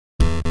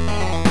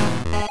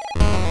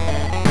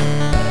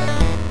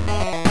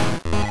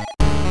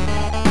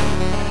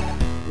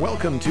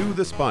Welcome to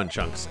the Spawn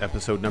Chunks,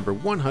 episode number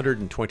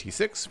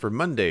 126 for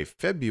Monday,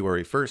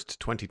 February 1st,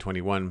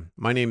 2021.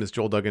 My name is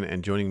Joel Duggan,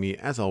 and joining me,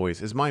 as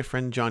always, is my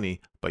friend Jonny,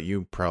 but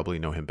you probably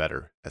know him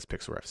better as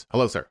Pixelrefs.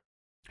 Hello, sir.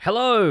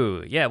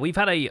 Hello! Yeah, we've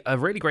had a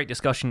really great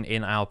discussion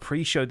in our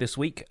pre-show this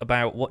week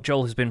about what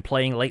Joel has been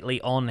playing lately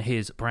on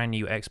his brand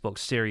new Xbox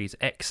Series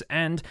X,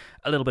 and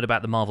a little bit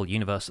about the Marvel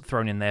Universe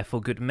thrown in there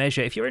for good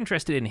measure. If you're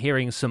interested in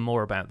hearing some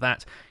more about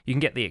that, you can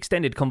get the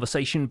extended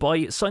conversation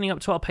by signing up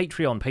to our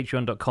Patreon.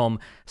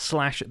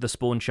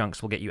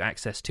 Patreon.com/thespawnchunks will get you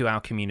access to our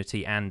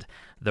community and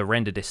the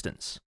render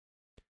distance.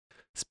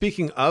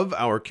 Speaking of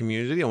our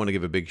community, I want to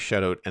give a big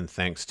shout out and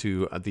thanks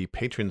to the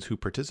patrons who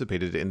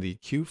participated in the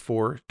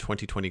Q4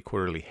 2020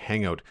 quarterly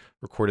hangout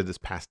recorded this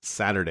past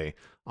Saturday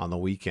on the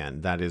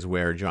weekend. That is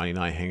where Jonny and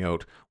I hang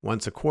out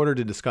once a quarter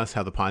to discuss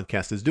how the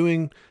podcast is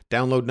doing,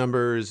 download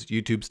numbers,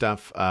 YouTube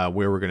stuff,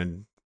 where we're going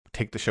to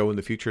take the show in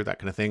the future, that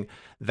kind of thing.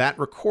 That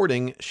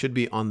recording should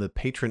be on the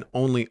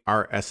patron-only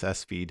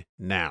RSS feed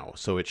now,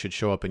 so it should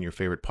show up in your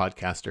favorite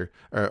podcaster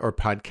or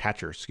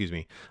podcatcher, excuse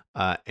me,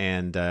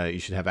 and you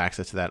should have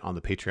access to that on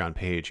the Patreon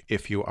page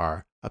if you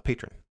are a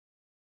patron.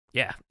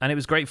 Yeah, and it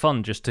was great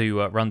fun just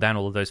to run down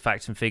all of those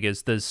facts and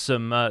figures. There's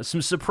some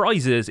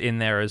surprises in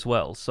there as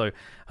well, so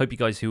hope you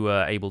guys who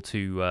were able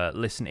to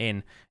listen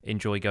in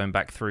enjoy going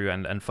back through,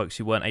 and folks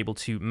who weren't able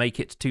to make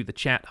it to the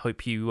chat,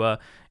 hope you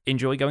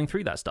enjoy going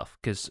through that stuff,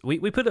 because we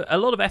put a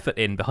lot of effort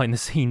in behind the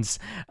scenes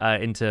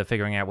into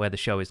figuring out where the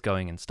show is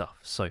going and stuff,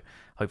 so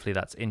hopefully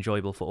that's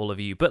enjoyable for all of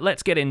you. But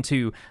let's get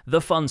into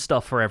the fun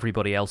stuff for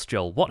everybody else.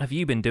 Joel, what have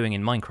you been doing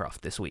in Minecraft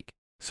this week?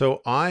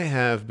 So I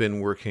have been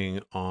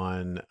working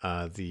on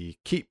the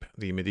keep,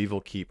 the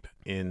medieval keep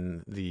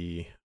in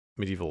the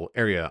medieval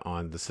area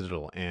on the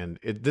Citadel, and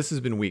this has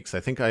been weeks.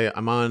 I think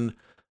I'm on.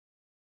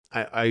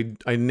 I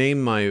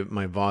name my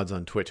VODs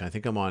on Twitch. I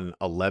think I'm on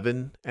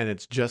 11, and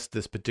it's just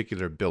this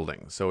particular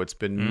building. So it's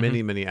been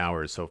many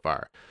hours so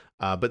far.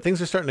 But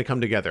things are starting to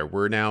come together.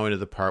 We're now into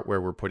the part where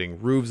we're putting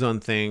roofs on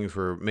things.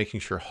 We're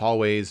making sure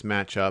hallways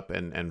match up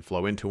and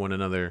flow into one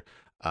another.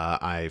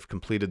 I've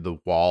completed the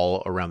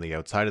wall around the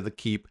outside of the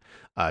keep,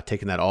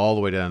 taken that all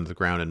the way down to the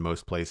ground in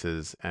most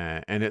places,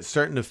 and it's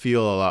starting to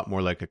feel a lot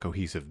more like a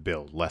cohesive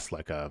build, less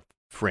like a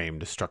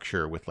framed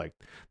structure with like,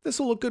 this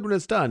will look good when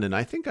it's done, and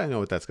I think I know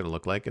what that's going to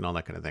look like, and all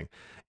that kind of thing.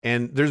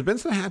 And there's been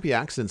some happy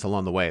accidents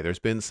along the way. There's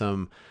been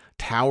some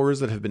towers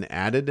that have been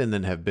added and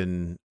then have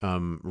been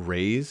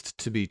raised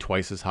to be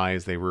twice as high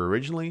as they were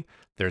originally.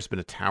 There's been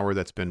a tower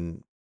that's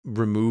been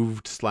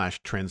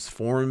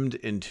removed/transformed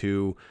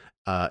into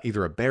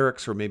either a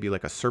barracks or maybe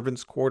like a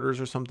servant's quarters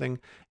or something.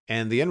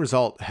 And the end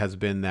result has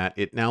been that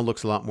it now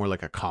looks a lot more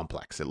like a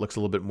complex. It looks a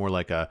little bit more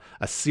like a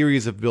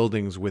series of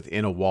buildings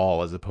within a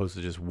wall as opposed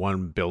to just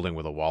one building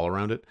with a wall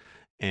around it.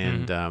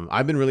 And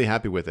I've been really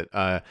happy with it.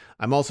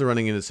 I'm also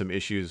running into some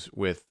issues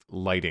with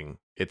lighting.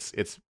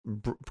 It's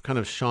kind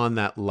of shone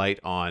that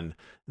light on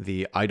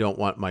the, I don't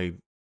want my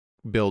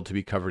build to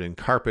be covered in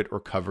carpet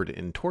or covered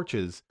in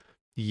torches,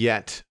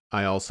 yet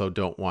I also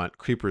don't want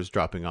creepers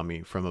dropping on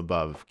me from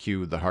above.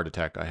 Cue the heart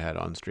attack I had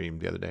on stream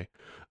the other day.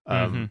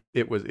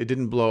 It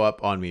didn't blow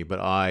up on me, but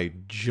I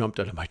jumped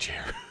out of my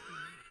chair.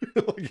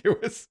 Like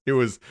it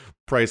was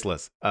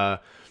priceless.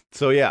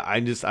 So yeah,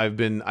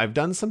 I've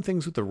done some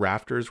things with the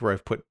rafters where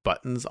I've put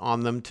buttons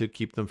on them to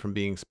keep them from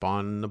being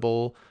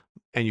spawnable,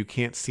 and you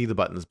can't see the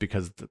buttons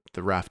because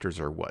the rafters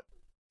are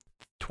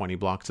 20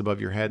 blocks above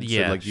your head.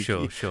 Yeah,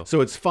 so sure.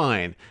 So it's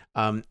fine.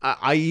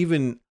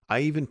 I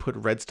even put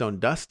redstone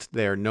dust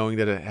there, knowing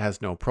that it has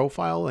no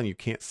profile and you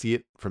can't see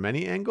it from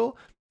any angle,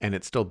 and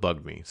it still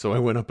bugged me. So I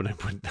went up and I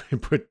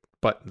put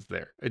buttons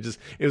there. It was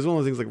one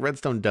of those things, like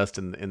redstone dust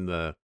in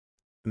the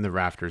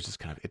rafters, just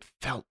kind of, it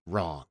felt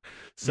wrong.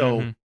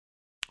 So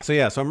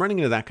so I'm running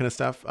into that kind of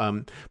stuff.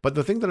 But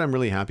the thing that I'm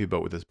really happy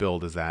about with this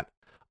build is that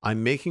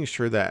I'm making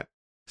sure that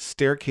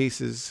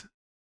staircases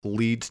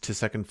lead to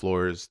second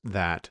floors,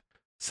 that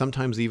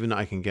sometimes even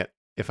I can get,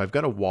 if I've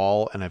got a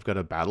wall and I've got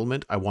a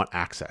battlement, I want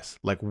access.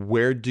 Like,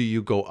 where do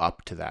you go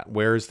up to that?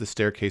 Where is the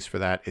staircase for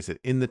that? Is it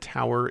in the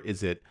tower?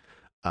 Is it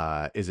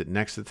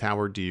next to the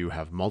tower? Do you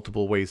have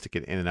multiple ways to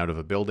get in and out of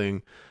a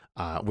building?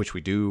 Which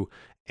we do.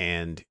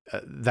 And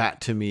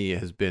that to me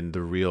has been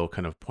the real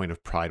kind of point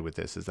of pride with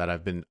this, is that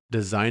I've been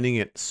designing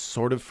it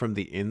sort of from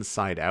the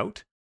inside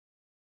out,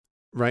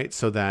 right?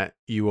 So that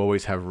you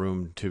always have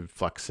room to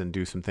flex and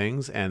do some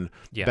things. And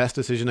best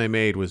decision I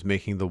made was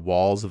making the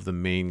walls of the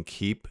main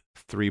keep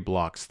 3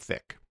 blocks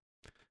thick,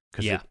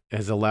 because it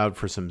has allowed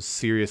for some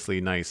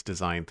seriously nice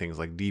design things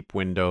like deep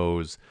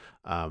windows.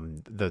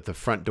 The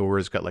front door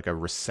has got like a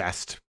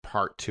recessed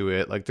part to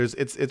it. Like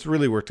it's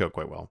really worked out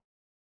quite well.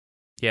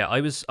 Yeah,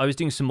 I was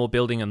doing some more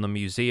building in the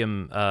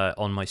museum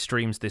on my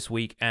streams this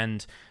week,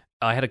 and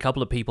I had a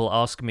couple of people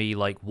ask me,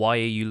 like, why are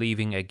you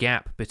leaving a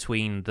gap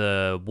between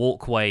the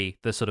walkway,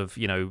 the sort of,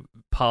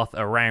 path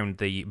around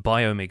the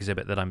biome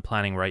exhibit that I'm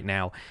planning right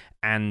now,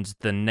 and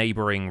the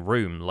neighboring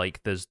room.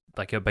 Like there's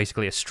like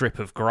basically a strip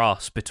of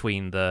grass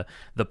between the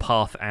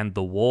path and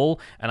the wall.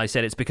 And I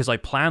said it's because I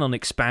plan on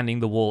expanding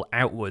the wall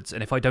outwards,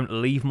 and if I don't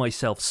leave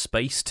myself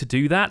space to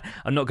do that,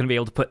 I'm not going to be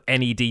able to put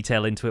any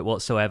detail into it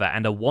whatsoever.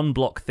 And a 1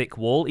 block thick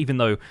wall, even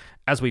though,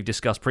 as we've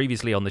discussed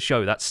previously on the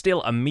show, that's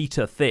still a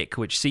meter thick,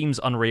 which seems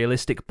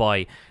unrealistic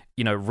by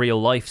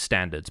real life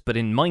standards, but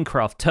in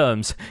Minecraft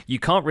terms, you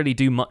can't really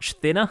do much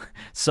thinner,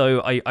 so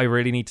I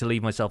really need to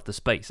leave myself the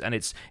space, and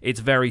it's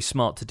very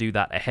smart to do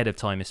that ahead of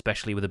time,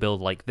 especially with a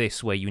build like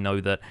this, where you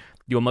know that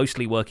you're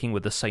mostly working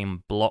with the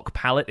same block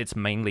palette. It's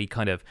mainly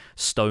kind of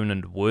stone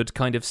and wood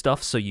kind of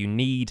stuff, so you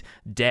need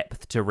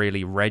depth to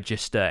really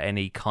register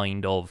any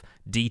kind of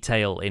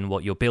detail in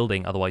what you're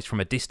building, otherwise from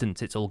a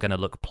distance it's all going to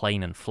look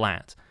plain and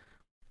flat.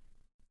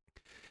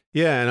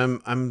 Yeah, and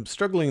I'm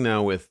struggling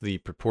now with the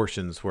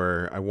proportions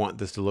where I want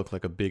this to look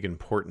like a big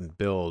important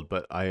build,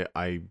 but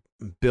I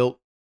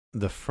built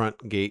the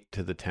front gate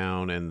to the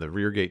town and the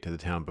rear gate to the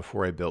town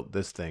before I built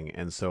this thing,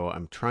 and so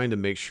I'm trying to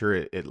make sure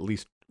it at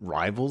least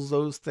rivals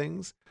those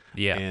things.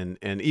 Yeah.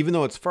 And even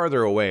though it's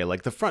farther away,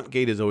 like the front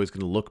gate is always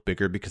going to look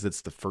bigger because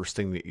it's the first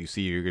thing that you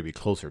see, you're going to be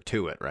closer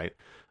to it, right?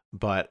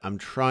 But I'm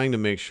trying to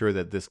make sure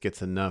that this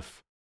gets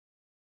enough,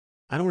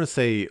 I don't want to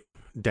say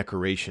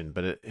decoration,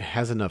 but it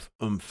has enough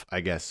oomph,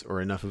 I guess, or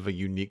enough of a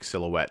unique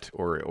silhouette,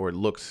 or it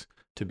looks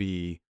to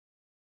be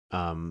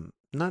not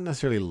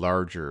necessarily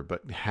larger,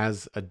 but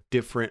has a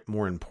different,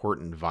 more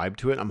important vibe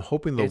to it. I'm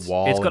hoping the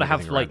wall. It's got to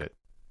have like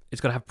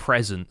it's got to have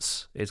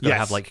presence. It's got to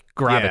have like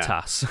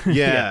gravitas.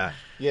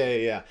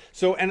 Yeah.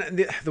 So, and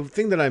the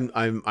thing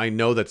that I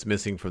know that's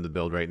missing from the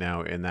build right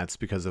now, and that's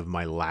because of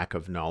my lack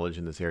of knowledge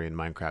in this area in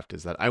Minecraft,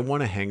 is that I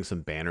want to hang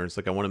some banners.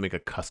 Like I want to make a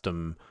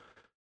custom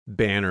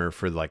banner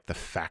for like the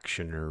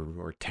faction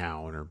or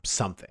town or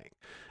something,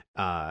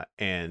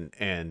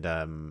 and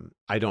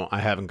I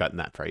haven't gotten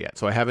that far yet,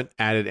 so I haven't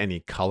added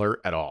any color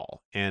at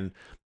all. And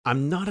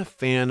I'm not a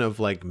fan of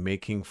like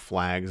making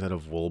flags out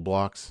of wool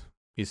blocks.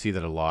 You see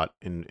that a lot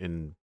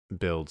in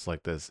builds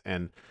like this,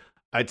 and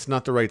it's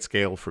not the right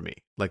scale for me.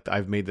 Like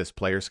I've made this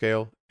player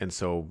scale, and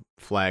so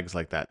flags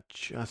like that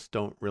just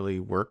don't really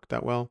work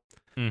that well.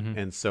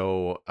 And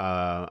so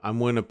I'm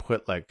going to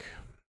put like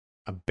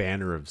a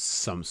banner of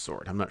some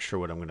sort. I'm not sure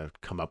what I'm going to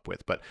come up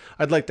with, but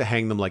I'd like to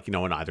hang them like,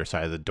 on either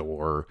side of the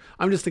door.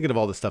 I'm just thinking of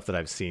all the stuff that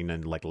I've seen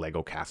in like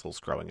Lego castles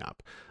growing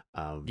up.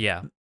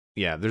 Yeah,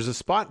 there's a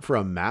spot for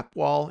a map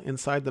wall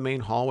inside the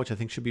main hall, which I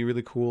think should be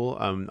really cool.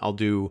 I'll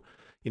do,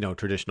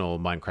 traditional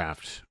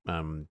Minecraft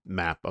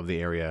map of the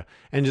area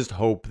and just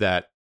hope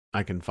that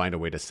I can find a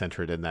way to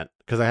center it in that,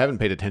 because I haven't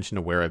paid attention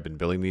to where I've been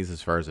building these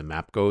as far as a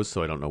map goes,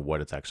 so I don't know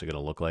what it's actually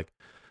going to look like.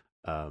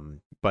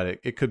 But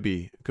it could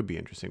be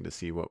interesting to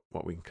see what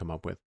we can come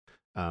up with.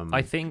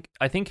 I think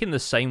in the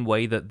same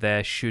way that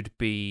there should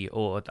be,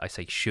 or I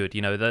say should,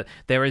 that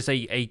there is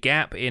a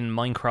gap in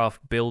Minecraft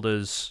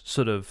builders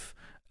sort of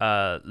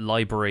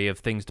library of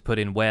things to put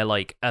in, where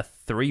like a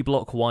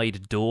 3-block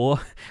wide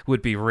door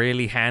would be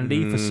really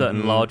handy for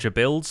certain larger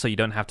builds, so you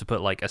don't have to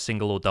put like a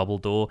single or double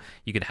door.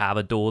 You could have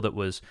a door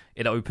that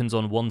it opens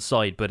on one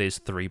side but is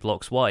 3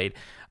 blocks wide.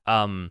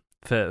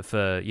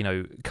 For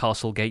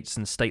castle gates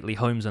and stately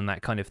homes and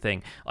that kind of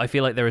thing. I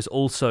feel like there is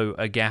also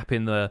a gap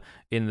in the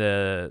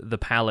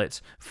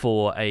palette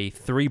for a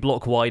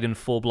 3-block wide and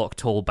 4-block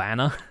tall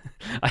banner.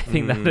 I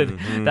think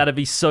that'd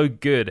be so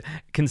good,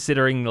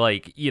 considering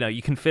like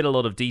you can fit a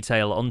lot of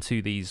detail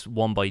onto these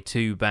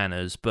 1x2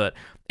 banners, but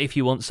if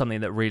you want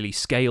something that really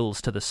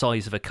scales to the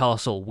size of a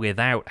castle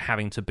without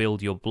having to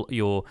build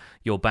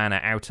your banner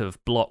out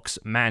of blocks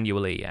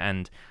manually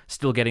and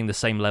still getting the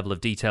same level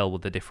of detail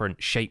with the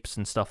different shapes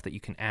and stuff that you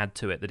can add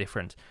to it, the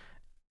different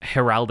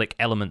heraldic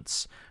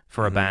elements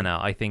for a banner,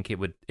 I think it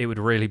would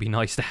really be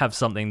nice to have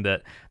something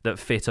that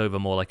fit over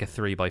more like a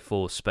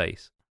 3x4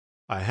 space.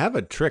 I have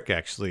a trick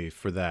actually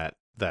for that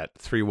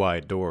 3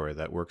 wide door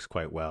that works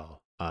quite well,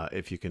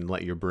 if you can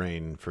let your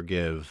brain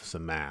forgive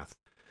some math.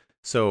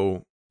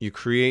 So you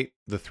create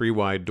the 3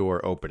 wide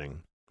door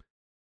opening,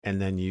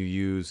 and then you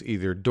use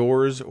either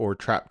doors or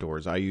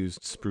trapdoors. I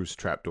used spruce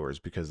trapdoors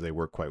because they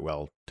work quite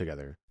well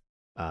together,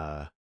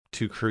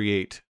 to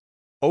create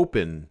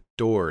open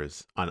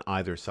doors on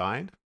either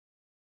side.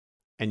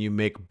 And you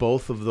make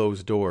both of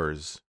those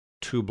doors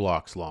 2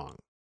 blocks long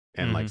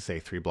and like say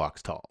 3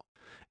 blocks tall.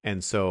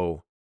 And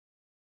so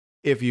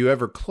if you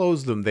ever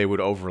close them, they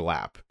would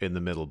overlap in the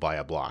middle by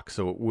a block.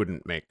 So it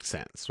wouldn't make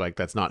sense. Like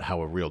that's not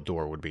how a real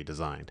door would be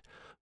designed.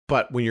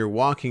 But when you're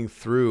walking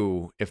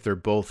through, if they're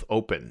both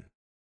open,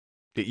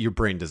 your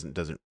brain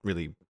doesn't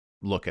really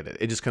look at it.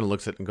 It just kind of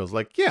looks at it and goes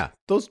like, yeah,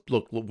 those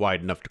look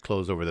wide enough to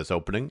close over this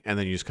opening. And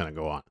then you just kind of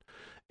go on.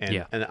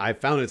 And I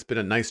found it's been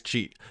a nice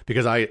cheat,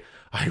 because I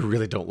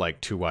really don't like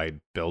 2 wide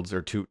builds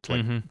or 2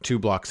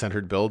 block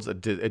centered builds.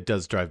 It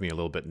does drive me a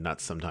little bit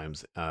nuts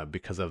sometimes,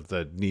 because of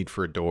the need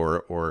for a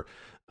door, or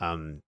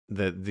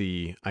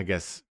the I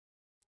guess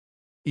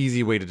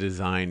easy way to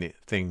design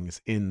things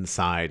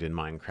inside in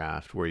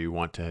Minecraft, where you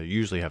want to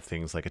usually have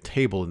things like a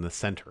table in the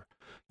center,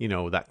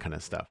 that kind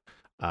of stuff.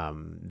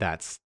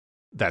 That's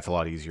that's a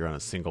lot easier on a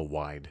single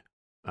wide,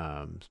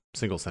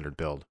 single centered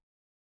build.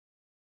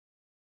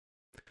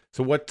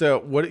 So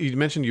what you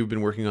mentioned you've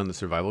been working on the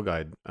survival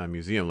guide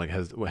museum. Like,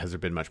 has there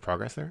been much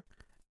progress there?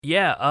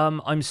 Yeah,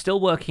 I'm still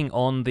working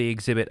on the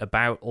exhibit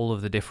about all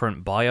of the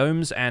different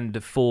biomes,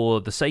 and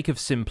for the sake of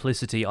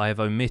simplicity, I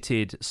have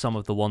omitted some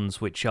of the ones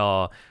which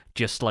are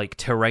just like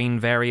terrain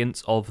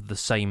variants of the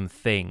same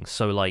thing.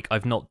 So like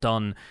I've not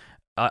done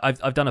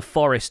I've done a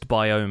forest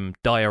biome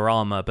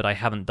diorama, but I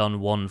haven't done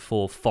one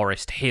for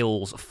Forest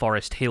Hills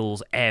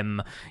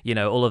M,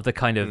 all of the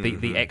kind of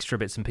the extra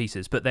bits and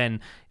pieces. But then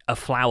a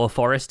flower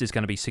forest is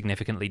going to be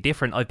significantly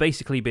different. I've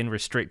basically been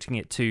restricting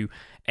it to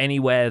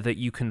anywhere that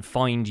you can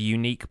find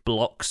unique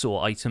blocks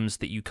or items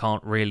that you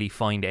can't really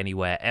find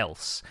anywhere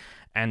else.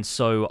 And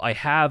so I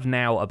have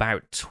now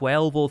about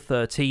 12 or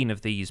 13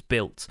 of these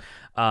built,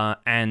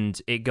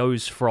 and it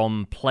goes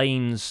from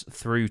plains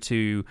through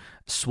to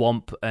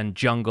swamp and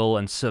jungle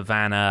and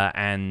savanna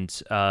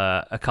and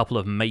a couple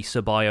of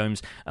mesa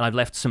biomes, and I've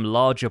left some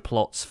larger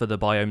plots for the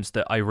biomes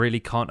that I really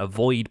can't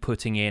avoid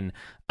putting in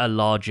a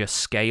larger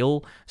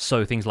scale.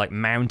 So things like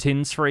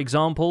mountains, for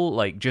example,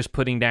 like just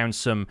putting down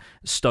some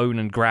stone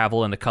and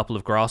gravel and a couple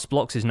of grass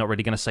blocks is not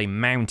really going to say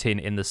mountain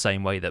in the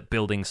same way that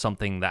building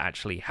something that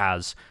actually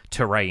has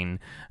terrain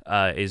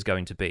is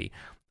going to be.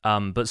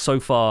 But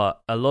so far,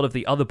 a lot of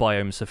the other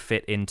biomes have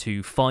fit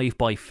into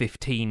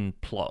 5x15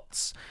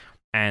 plots.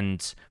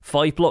 And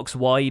 5 blocks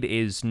wide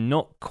is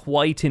not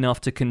quite enough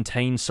to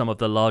contain some of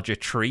the larger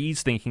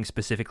trees, thinking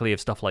specifically of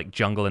stuff like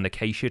jungle and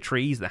acacia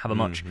trees that have a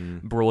much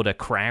broader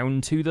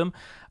crown to them.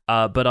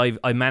 But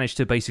I managed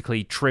to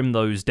basically trim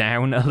those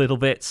down a little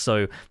bit,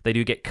 so they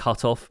do get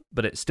cut off,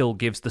 but it still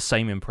gives the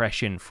same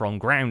impression from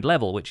ground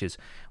level, which is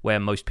where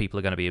most people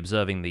are going to be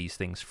observing these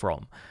things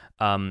from.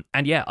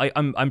 And yeah,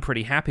 I'm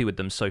pretty happy with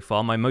them so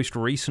far. My most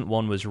recent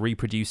one was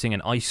reproducing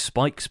an ice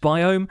spikes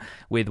biome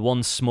with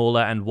one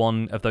smaller and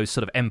one of those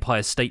sort of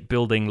Empire State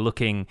Building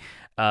looking,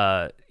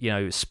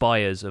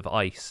 spires of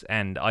ice.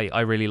 And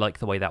I really like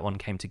the way that one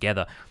came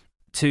together.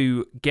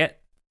 To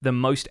get the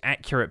most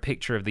accurate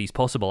picture of these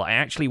possible, I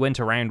actually went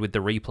around with the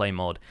replay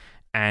mod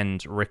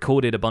and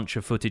recorded a bunch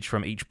of footage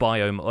from each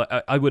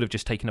biome. I would have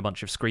just taken a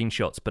bunch of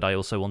screenshots, but I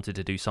also wanted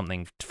to do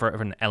something for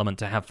an element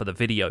to have for the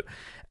video.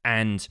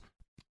 And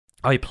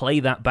I play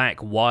that back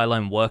while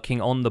I'm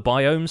working on the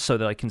biomes so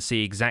that I can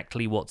see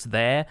exactly what's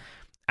there.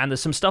 And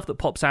there's some stuff that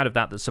pops out of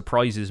that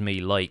surprises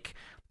me, like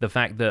the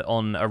fact that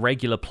on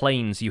irregular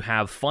plains you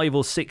have 5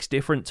 or 6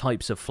 different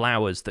types of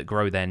flowers that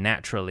grow there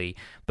naturally,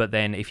 but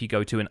then if you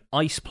go to an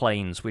ice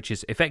plains, which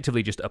is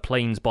effectively just a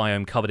plains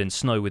biome covered in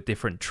snow with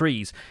different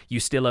trees, you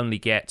still only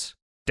get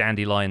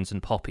dandelions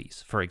and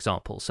poppies, for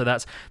example. So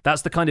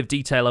that's the kind of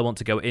detail I want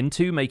to go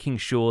into, making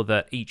sure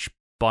that each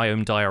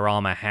biome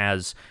diorama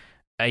has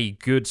a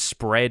good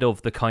spread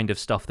of the kind of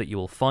stuff that you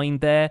will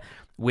find there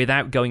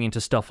without going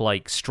into stuff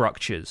like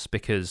structures,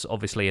 because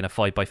obviously in a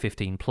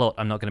 5x15 plot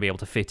I'm not going to be able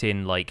to fit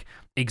in like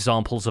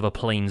examples of a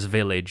plains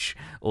village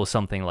or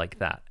something like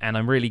that. And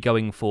I'm really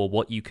going for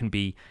what you can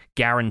be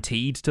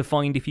guaranteed to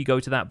find if you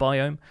go to that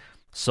biome.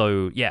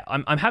 So yeah,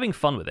 I'm having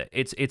fun with it.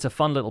 It's a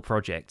fun little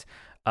project.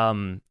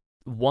 One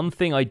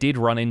thing I did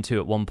run into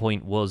at one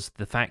point was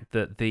the fact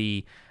that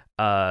the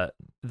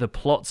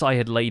plots I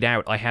had laid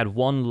out, I had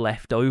one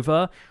left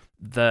over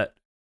that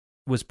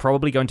was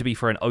probably going to be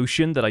for an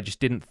ocean that I just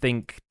didn't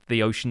think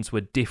the oceans were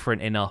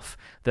different enough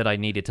that I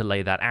needed to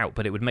lay that out,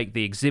 but it would make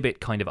the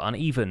exhibit kind of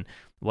uneven.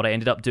 What I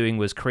ended up doing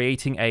was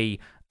creating a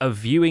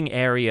viewing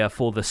area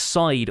for the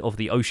side of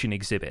the ocean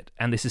exhibit,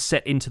 and this is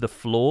set into the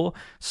floor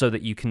so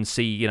that you can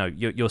see,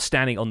 you're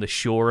standing on the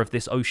shore of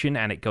this ocean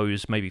and it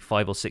goes maybe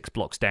 5 or 6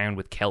 blocks down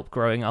with kelp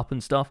growing up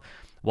and stuff.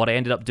 What I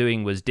ended up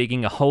doing was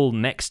digging a hole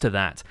next to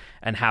that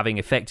and having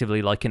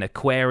effectively like an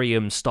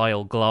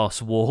aquarium-style glass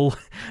wall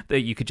that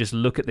you could just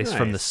look at this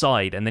from the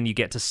side, and then you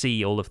get to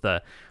see all of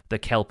the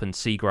kelp and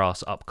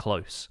seagrass up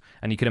close.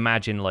 And you can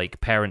imagine like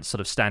parents sort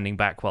of standing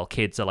back while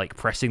kids are like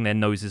pressing their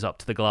noses up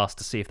to the glass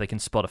to see if they can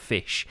spot a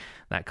fish,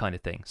 that kind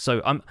of thing.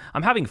 So I'm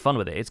having fun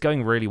with it. It's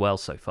going really well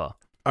so far.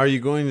 Are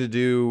you going to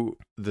do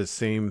the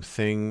same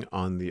thing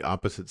on the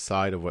opposite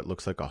side of what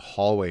looks like a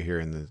hallway here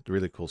in the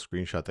really cool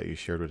screenshot that you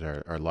shared with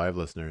our live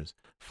listeners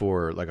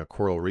for like a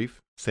coral reef?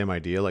 Same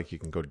idea, like you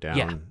can go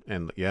down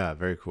and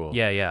very cool.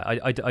 Yeah.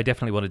 I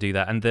definitely want to do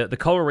that. And the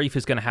coral reef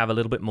is going to have a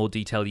little bit more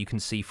detail you can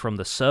see from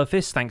the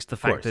surface, thanks to the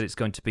fact that it's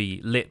going to be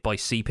lit by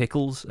sea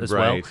pickles as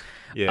well.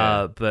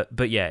 Yeah.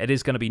 But yeah, it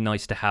is going to be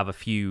nice to have a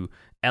few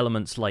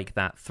elements like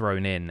that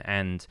thrown in.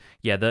 And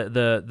yeah,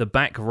 the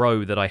back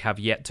row that I have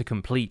yet to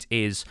complete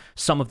is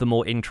some of the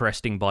more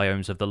interesting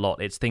biomes of the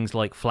lot. It's things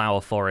like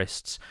flower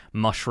forests,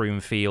 mushroom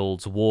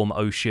fields, warm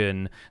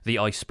ocean, the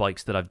ice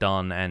spikes that I've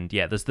done, and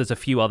yeah, there's a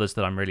few others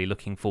that I'm really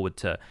looking forward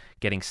to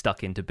getting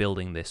stuck into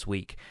building this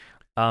week.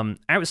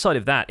 Outside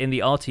of that, in the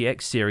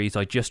RTX series,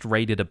 I just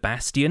raided a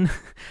bastion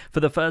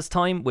for the first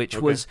time, which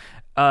was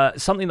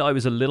something that I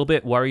was a little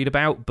bit worried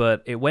about,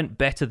 but it went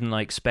better than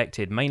I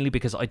expected, mainly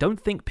because I don't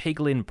think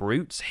Piglin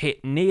Brutes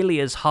hit nearly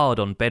as hard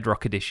on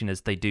Bedrock Edition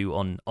as they do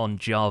on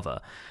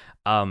Java.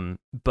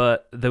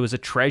 But there was a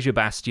treasure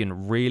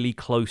bastion really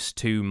close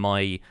to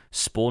my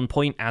spawn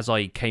point as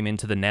I came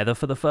into the Nether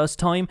for the first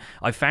time.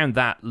 I found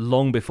that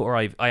long before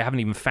I haven't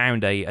even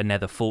found a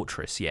Nether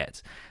fortress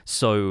yet.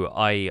 So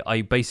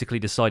I basically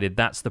decided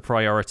that's the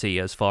priority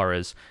as far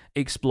as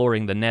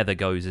exploring the Nether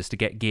goes, is to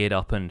get geared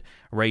up and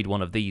raid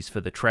one of these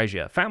for the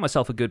treasure. Found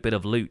myself a good bit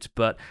of loot,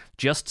 but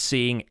just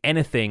seeing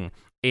anything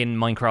in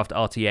Minecraft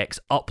RTX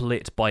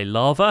uplit by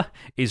lava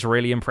is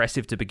really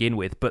impressive to begin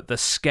with, but the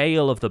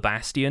scale of the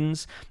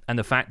bastions and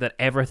the fact that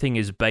everything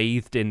is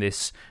bathed in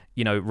this,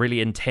 really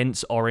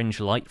intense orange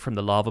light from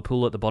the lava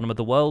pool at the bottom of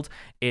the world,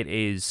 it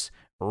is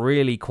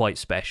really quite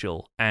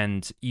special.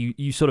 And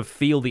you sort of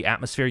feel the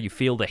atmosphere, you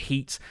feel the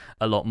heat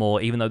a lot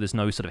more, even though there's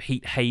no sort of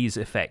heat haze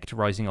effect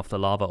rising off the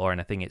lava or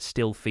anything. It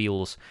still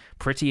feels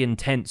pretty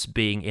intense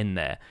being in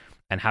there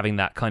and having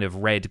that kind of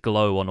red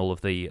glow on all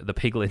of the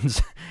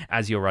piglins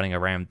as you're running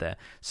around there.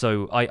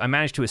 So I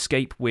managed to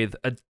escape with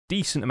a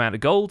decent amount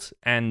of gold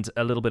and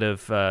a little bit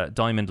of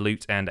diamond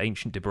loot and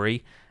ancient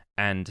debris,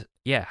 and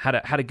yeah,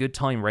 had a good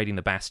time raiding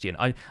the Bastion.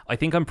 I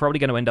think I'm probably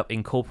going to end up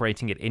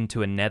incorporating it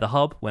into a Nether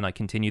hub when I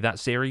continue that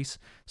series,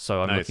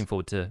 so I'm looking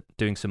forward to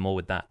doing some more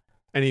with that.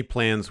 Any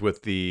plans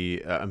with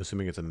the, I'm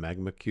assuming it's a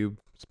magma cube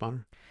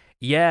spawner?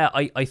 Yeah,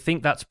 I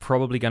think that's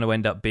probably going to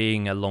end up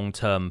being a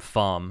long-term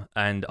farm,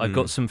 and I've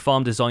got some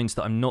farm designs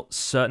that I'm not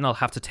certain. I'll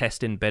have to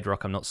test in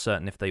Bedrock. I'm not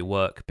certain if they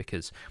work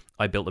because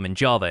I built them in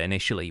Java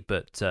initially,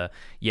 but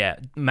yeah,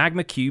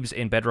 magma cubes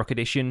in Bedrock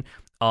Edition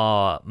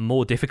are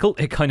more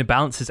difficult. It kind of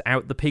balances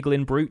out the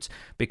piglin brute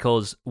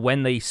because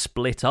when they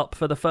split up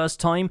for the first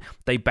time,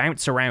 they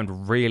bounce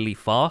around really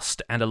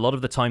fast, and a lot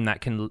of the time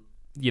that can...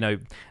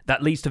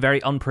 that leads to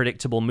very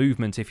unpredictable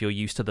movement if you're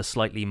used to the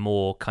slightly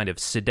more kind of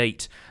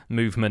sedate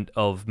movement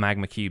of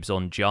magma cubes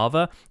on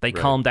Java. They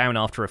calm down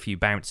after a few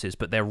bounces,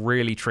 but they're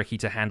really tricky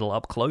to handle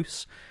up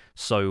close.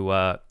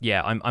 So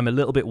yeah, I'm a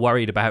little bit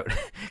worried about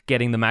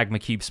getting the magma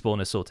cube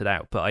spawner sorted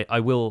out, but I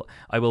will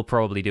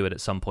probably do it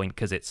at some point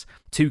because it's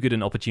too good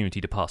an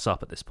opportunity to pass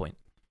up at this point.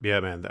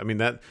 Yeah, man. I mean,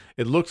 that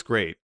it looks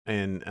great,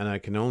 and I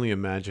can only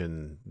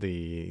imagine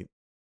the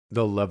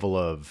level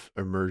of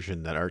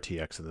immersion that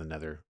RTX in the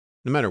Nether,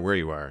 no matter where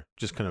you are,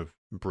 just kind of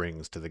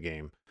brings to the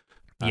game.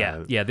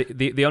 Yeah.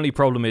 The only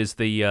problem is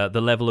the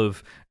level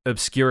of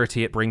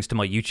obscurity it brings to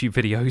my YouTube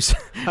videos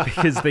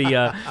because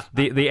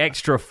the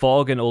extra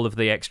fog and all of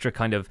the extra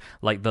kind of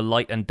like the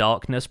light and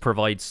darkness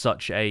provides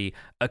such a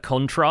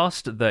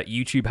contrast that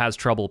YouTube has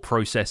trouble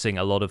processing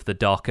a lot of the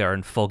darker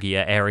and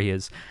foggier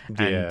areas.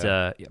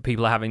 And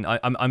people are having.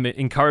 I'm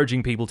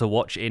encouraging people to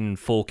watch in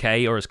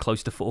 4K or as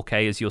close to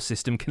 4K as your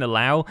system can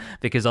allow,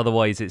 because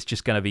otherwise it's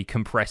just going to be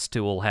compressed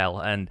to all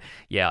hell. And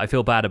yeah, I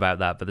feel bad about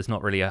that, but there's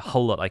not really a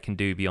whole lot I can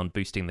do beyond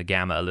boosting the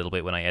gamma a little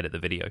bit when I edit the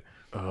video.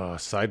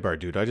 Sidebar,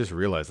 dude, I just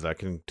realized that I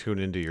can tune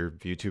into your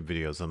YouTube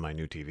videos on my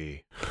new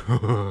TV.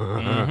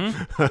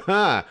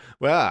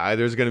 Well,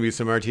 there's going to be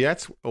some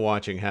RTX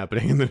watching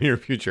happening in the near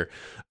future.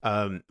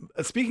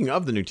 Speaking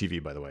of the new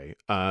TV, by the way,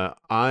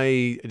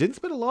 I didn't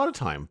spend a lot of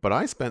time, but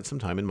I spent some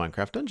time in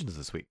Minecraft Dungeons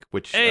this week,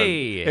 which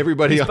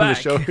everybody on the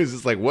show is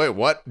just like,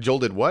 what? Joel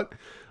did what?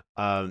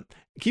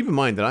 Keep in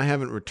mind that I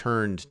haven't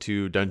returned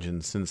to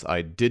Dungeons since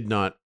I could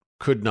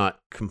not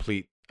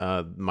complete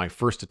my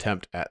first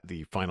attempt at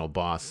the final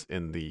boss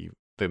in the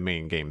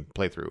main game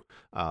playthrough,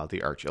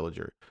 the Arch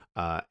Illager.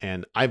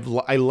 And I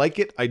like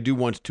it. I do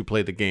want to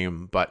play the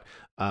game, but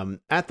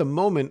at the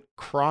moment,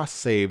 cross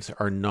saves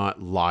are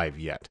not live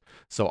yet.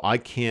 So I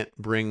can't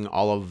bring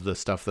all of the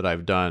stuff that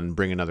I've done,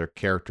 bring another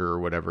character or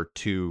whatever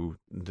to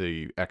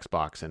the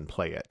Xbox and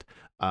play it.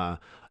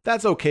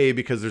 That's okay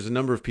because there's a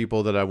number of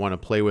people that I want to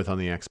play with on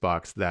the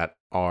Xbox that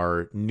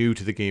are new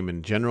to the game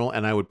in general,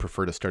 and I would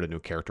prefer to start a new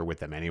character with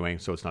them anyway,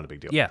 so it's not a big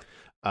deal. Yeah.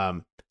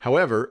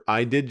 However,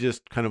 I did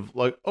just kind of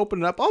like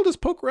open it up. I'll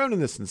just poke around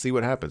in this and see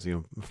what happens.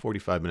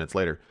 45 minutes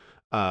later,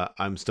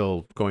 I'm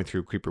still going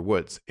through Creeper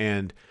Woods,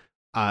 and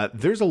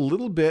there's a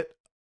little bit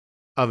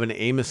of an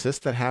aim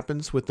assist that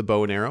happens with the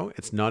bow and arrow.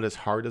 It's not as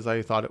hard as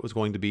I thought it was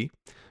going to be.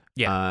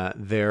 Yeah.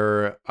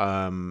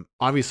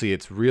 Obviously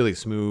it's really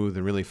smooth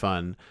and really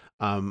fun.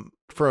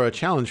 For a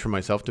challenge for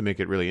myself to make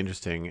it really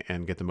interesting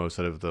and get the most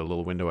out of the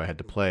little window I had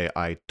to play,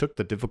 I took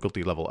the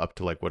difficulty level up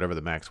to like whatever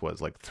the max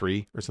was, like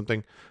 3 or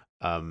something.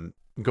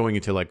 Going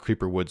into like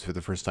Creeper Woods for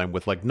the first time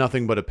with like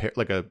nothing but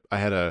I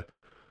had a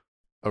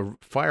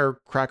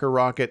firecracker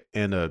rocket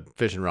and a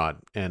fission rod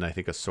and I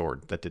think a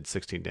sword that did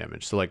 16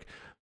 damage. So like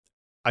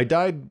I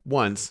died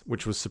once,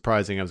 which was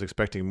surprising. I was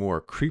expecting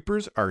more.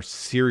 Creepers are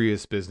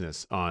serious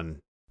business on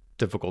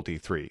difficulty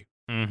 3.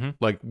 Mm-hmm.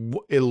 Like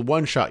it'll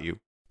one-shot you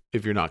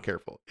if you're not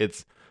careful.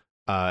 It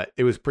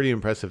was pretty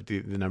impressive,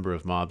 the number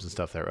of mobs and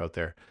stuff that are out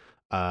there.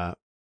 I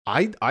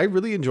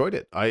really enjoyed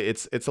it.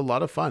 It's a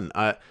lot of fun.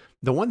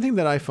 The one thing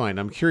that I find,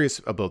 I'm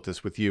curious about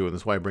this with you, and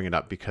that's why I bring it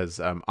up, because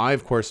I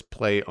of course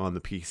play on the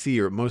PC,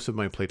 or most of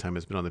my playtime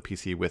has been on the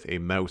PC with a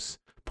mouse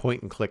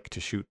point and click to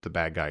shoot the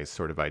bad guys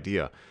sort of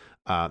idea.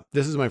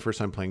 This is my first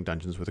time playing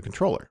Dungeons with a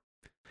controller.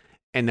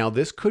 And now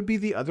this could be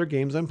the other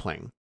games I'm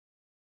playing.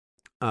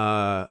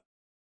 But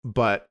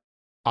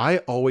I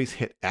always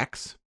hit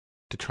X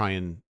to try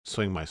and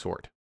swing my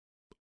sword.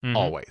 Mhm.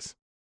 Always.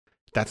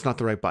 That's not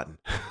the right button.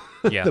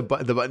 Yeah. The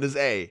button is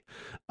A.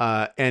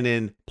 And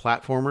in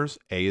platformers,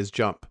 A is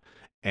jump.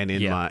 And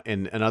in Yeah.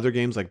 in other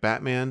games like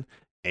Batman,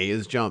 A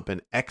is jump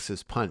and X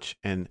is punch.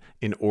 And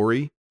in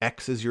Ori,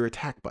 X is your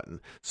attack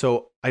button.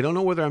 So I don't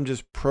know whether I'm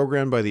just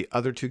programmed by the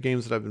other two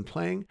games that I've been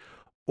playing,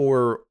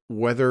 or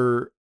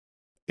whether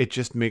it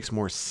just makes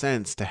more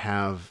sense to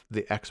have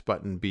the X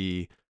button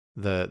be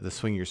the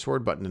swing your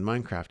sword button in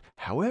Minecraft.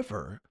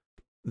 However,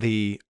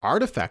 the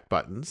artifact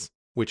buttons,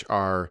 which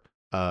are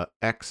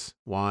X,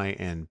 Y,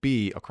 and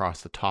B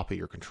across the top of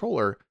your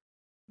controller,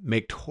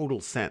 make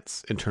total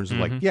sense in terms of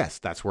like, Mhm. yes,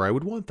 that's where I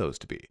would want those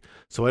to be.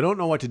 So I don't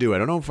know what to do. I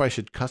don't know if I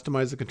should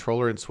customize the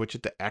controller and switch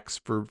it to X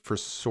for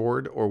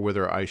sword, or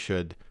whether I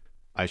should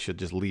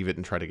just leave it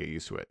and try to get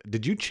used to it.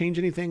 Did you change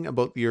anything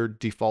about your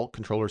default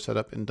controller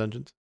setup in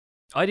Dungeons?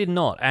 I did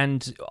not,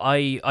 and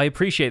I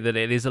appreciate that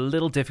it is a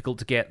little difficult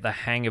to get the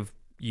hang of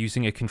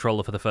using a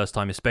controller for the first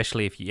time,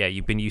 especially if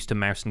you've been used to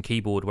mouse and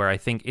keyboard. Where I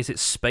think, is it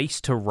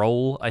space to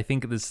roll? I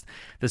think there's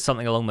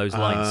something along those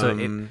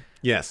lines.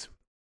 Yes.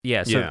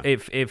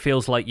 It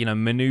feels like,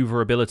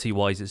 maneuverability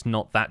wise, it's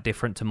not that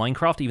different to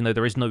Minecraft, even though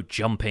there is no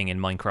jumping in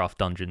Minecraft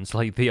Dungeons.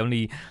 Like the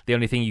only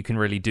thing you can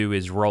really do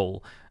is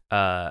roll.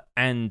 I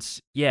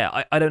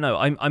don't know.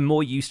 I'm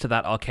more used to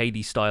that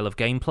arcadey style of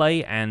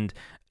gameplay, and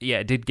yeah,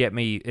 it did get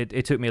me.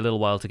 It took me a little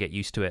while to get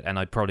used to it, and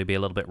I'd probably be a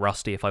little bit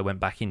rusty if I went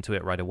back into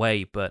it right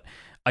away. But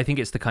I think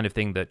it's the kind of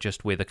thing that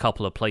just with a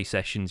couple of play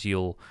sessions,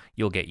 you'll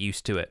get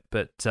used to it.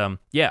 But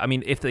I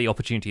mean, if the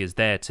opportunity is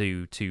there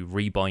to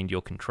rebind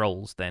your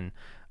controls, then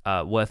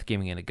worth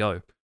giving it a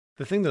go.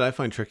 The thing that I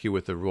find tricky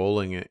with the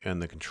rolling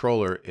and the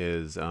controller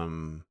is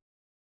one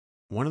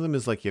of them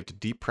is like you have to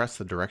deep press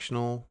the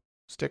directional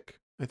stick,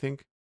 I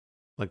think,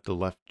 like the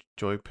left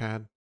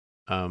joypad.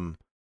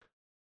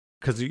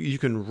 Because you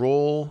can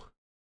roll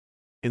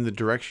in the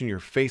direction you're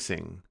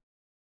facing,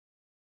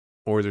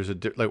 or there's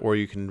or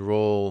you can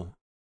roll.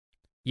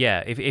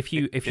 Yeah, if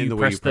you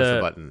press the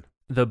button,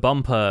 the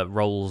bumper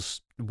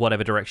rolls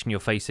whatever direction you're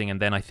facing, and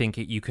then I think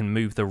you can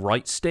move the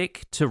right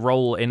stick to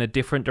roll in a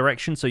different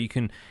direction, so you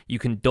can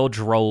dodge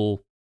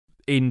roll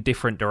in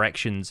different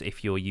directions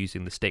if you're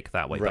using the stick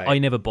that way. Right. But I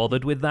never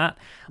bothered with that.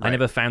 Right. I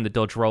never found the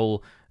dodge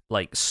roll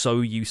like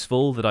so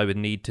useful that I would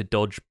need to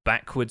dodge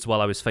backwards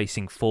while I was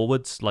facing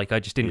forwards. Like I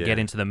just didn't get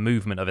into the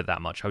movement of it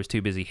that much. I was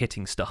too busy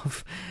hitting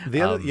stuff.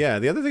 The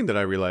other thing that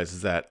I realized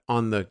is that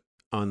on the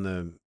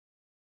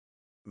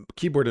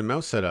keyboard and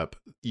mouse setup,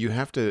 you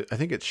have to, I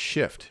think it's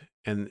shift,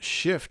 and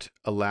shift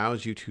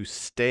allows you to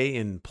stay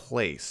in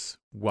place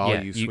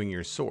while you swing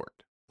your sword.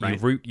 Right? You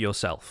root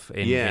yourself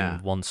in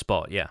one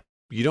spot. Yeah.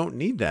 You don't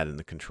need that in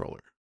the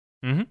controller.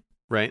 Mm-hmm.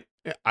 Right?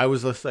 I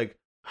was just like,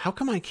 how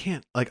come I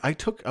can't? Like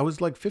I was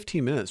like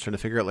 15 minutes trying to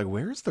figure out like,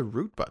 where's the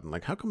root button?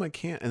 Like, how come I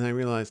can't? And I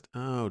realized,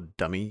 oh,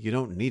 dummy, you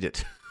don't need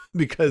it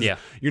because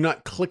you're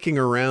not clicking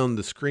around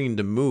the screen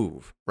to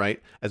move,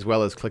 right? As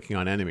well as clicking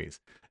on enemies.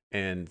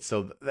 And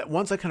so that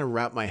once I kind of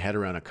wrapped my head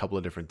around a couple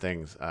of different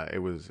things, it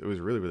was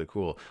really, really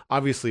cool.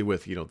 Obviously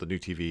with, the new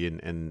TV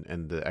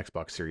and the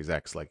Xbox Series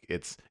X, like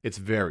it's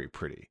very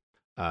pretty.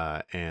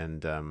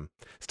 And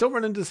still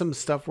run into some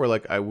stuff where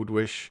like I would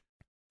wish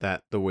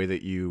that the way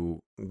that you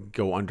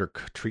go under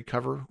tree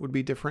cover would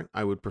be different.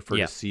 I would prefer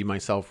to see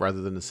myself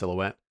rather than a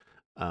silhouette.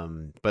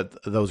 But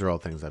those are all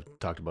things I've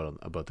talked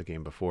about the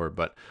game before.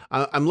 But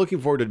I'm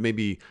looking forward to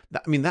maybe.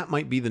 I mean, that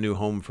might be the new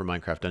home for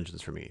Minecraft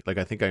Dungeons for me. Like,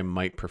 I think I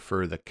might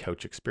prefer the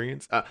couch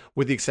experience,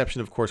 with the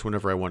exception, of course,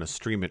 whenever I want to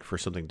stream it for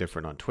something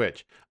different on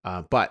Twitch.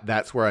 But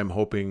that's where I'm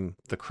hoping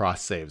the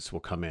cross saves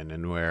will come in,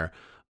 and where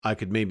I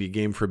could maybe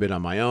game for a bit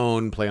on my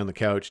own, play on the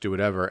couch, do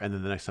whatever, and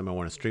then the next time I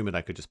want to stream it,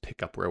 I could just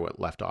pick up where it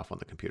left off on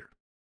the computer.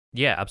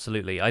 Yeah,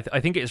 absolutely. I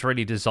think it's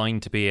really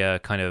designed to be a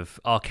kind of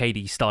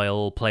arcadey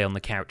style play on the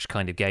couch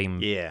kind of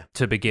game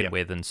to begin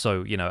with, and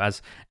so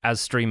as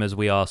streamers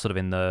we are sort of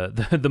in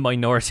the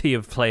minority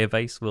of player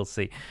base. We'll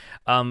see.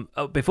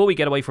 Before we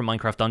get away from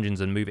Minecraft Dungeons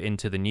and move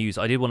into the news,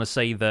 I did want to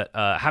say that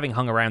having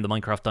hung around the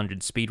Minecraft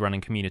Dungeons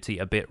speedrunning community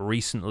a bit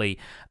recently,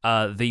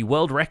 the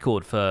world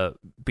record for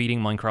beating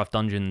Minecraft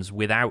Dungeons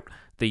without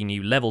the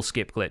new level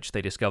skip glitch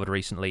they discovered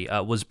recently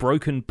was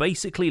broken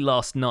basically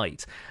last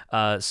night.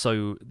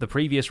 So the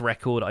previous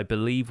record, I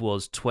believe,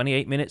 was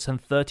 28 minutes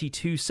and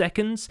 32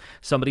 seconds.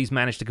 Somebody's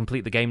managed to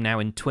complete the game now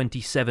in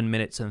 27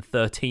 minutes and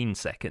 13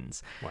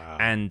 seconds. Wow.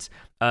 And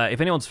if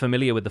anyone's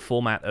familiar with the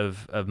format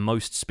of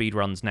most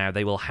speedruns now,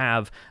 they will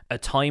have a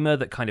timer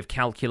that kind of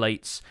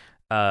calculates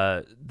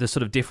the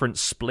sort of different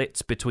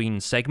splits between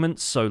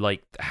segments, so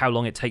like how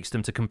long it takes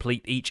them to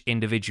complete each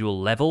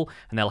individual level,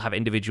 and they'll have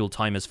individual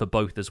timers for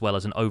both, as well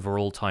as an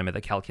overall timer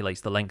that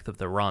calculates the length of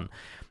the run.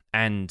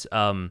 And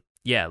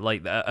yeah,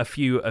 like a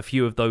few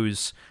of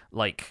those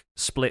like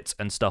splits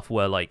and stuff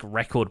were like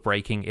record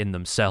breaking in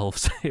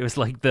themselves. It was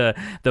like the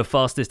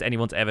fastest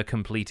anyone's ever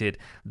completed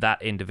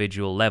that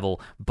individual level.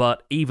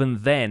 But even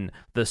then,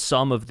 the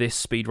sum of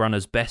this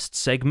speedrunner's best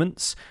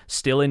segments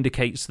still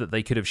indicates that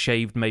they could have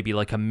shaved maybe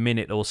like a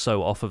minute or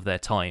so off of their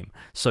time.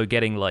 So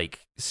getting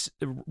like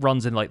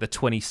runs in like the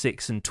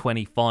 26 and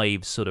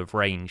 25 sort of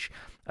range,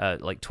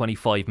 like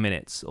 25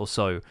 minutes or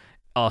so,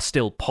 are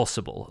still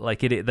possible.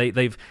 Like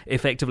they've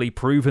effectively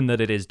proven that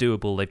it is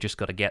doable. They've just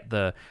got to get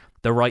the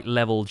right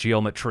level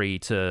geometry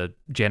to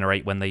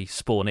generate when they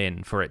spawn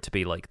in for it to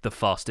be like the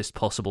fastest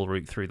possible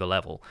route through the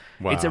level.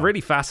 Wow. It's a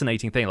really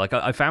fascinating thing. Like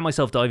I found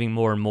myself diving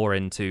more and more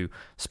into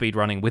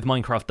speedrunning with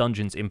Minecraft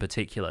Dungeons in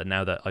particular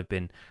now that I've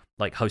been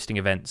like hosting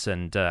events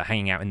and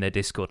hanging out in their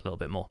Discord a little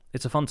bit more.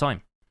 It's a fun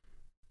time.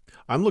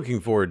 I'm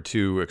looking forward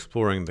to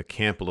exploring the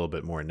camp a little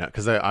bit more now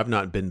because I've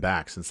not been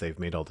back since they've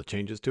made all the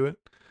changes to it.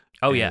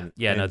 Oh,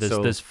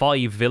 there's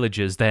 5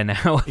 villagers there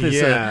now.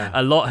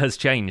 A lot has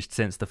changed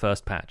since the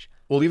first patch.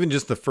 Well, even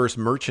just the first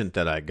merchant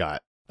that I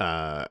got,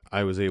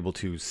 I was able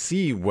to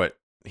see what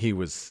he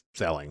was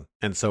selling.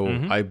 And so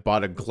I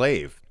bought a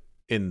glaive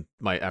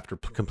after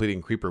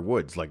completing Creeper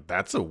Woods. Like,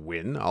 that's a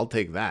win. I'll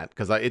take that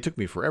because it took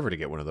me forever to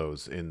get one of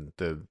those in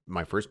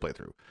my first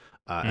playthrough.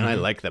 And I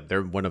like them.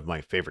 They're one of my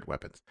favorite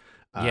weapons.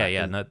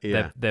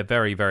 They're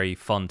very, very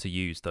fun to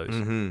use,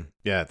 those.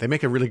 Yeah, they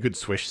make a really good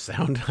swish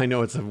sound. I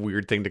know it's a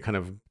weird thing to kind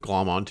of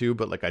glom onto,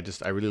 but like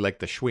I really like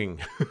the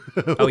swing.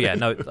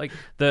 Like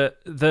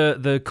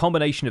the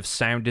combination of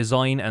sound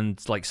design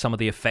and like some of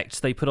the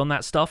effects they put on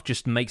that stuff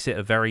just makes it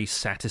a very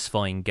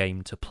satisfying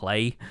game to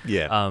play.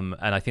 Yeah. And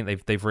I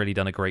think they've really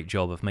done a great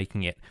job of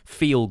making it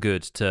feel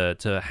good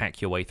to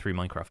hack your way through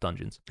Minecraft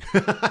Dungeons.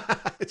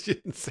 It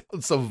didn't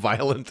sound so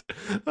violent.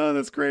 Oh,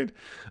 that's great.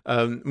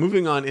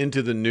 Moving on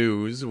into the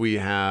news, we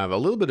have a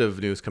little bit of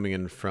news coming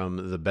in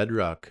from the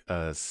Bedrock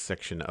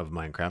section of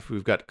Minecraft.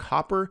 We've got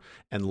copper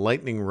and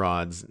lightning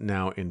rods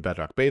now in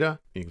Bedrock Beta.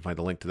 You can find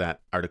the link to that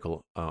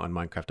article on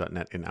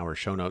Minecraft.net in our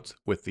show notes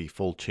with the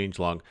full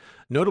changelog.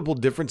 Notable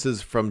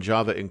differences from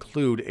Java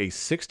include a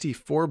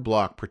 64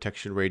 block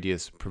protection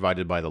radius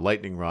provided by the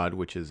lightning rod,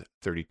 which is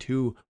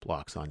 32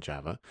 blocks on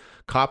Java.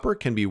 Copper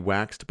can be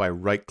waxed by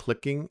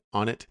right-clicking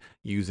on it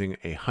using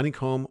a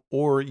honeycomb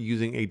or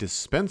using a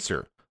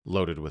dispenser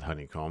loaded with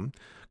honeycomb.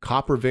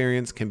 Copper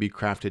variants can be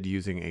crafted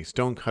using a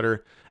stone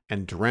cutter,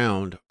 and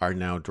Drowned are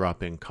now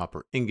dropping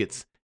copper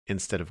ingots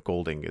instead of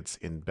gold ingots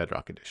in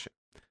Bedrock Edition.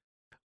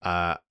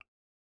 How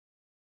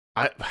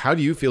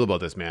do you feel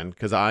about this, man?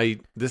 Because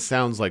this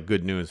sounds like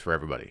good news for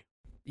everybody.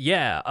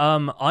 Yeah,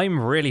 I'm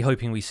really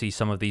hoping we see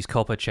some of these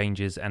copper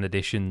changes and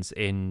additions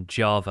in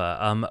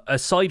Java.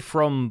 Aside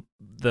from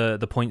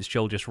the points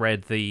Joel just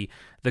read, the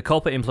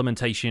copper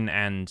implementation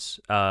and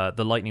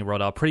the lightning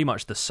rod are pretty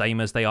much the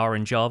same as they are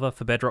in Java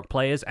for Bedrock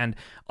players, and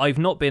I've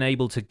not been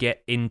able to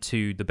get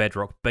into the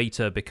Bedrock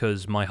beta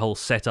because my whole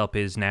setup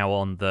is now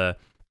on the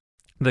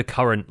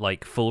current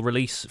like full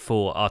release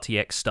for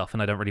RTX stuff,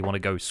 and I don't really want to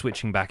go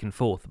switching back and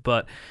forth.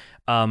 But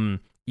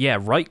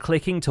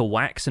right-clicking to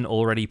wax an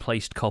already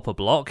placed copper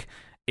block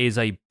is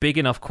a big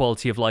enough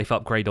quality of life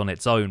upgrade on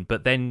its own,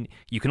 but then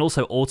you can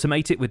also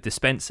automate it with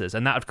dispensers,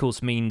 and that of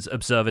course means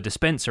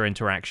observer-dispenser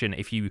interaction.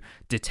 If you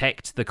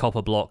detect the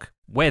copper block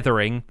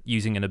weathering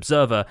using an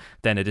observer,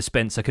 then a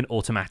dispenser can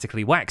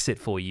automatically wax it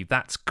for you.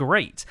 That's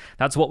great.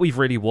 That's what we've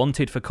really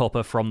wanted for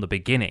copper from the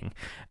beginning.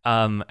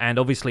 And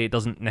obviously it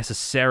doesn't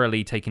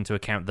necessarily take into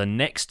account the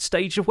next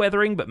stage of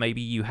weathering, but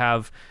maybe you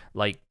have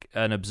like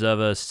an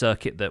observer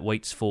circuit that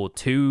waits for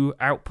 2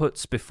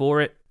 outputs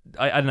before it.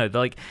 I don't know,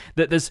 like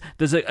there's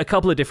a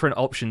couple of different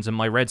options, and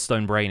my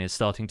redstone brain is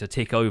starting to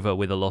tick over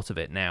with a lot of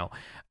it now.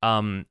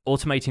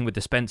 Automating with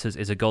dispensers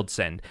is a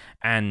godsend,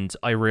 and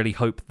I really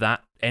hope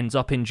that ends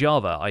up in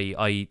Java.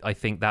 I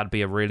think that'd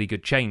be a really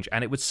good change,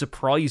 and it would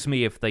surprise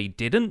me if they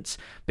didn't,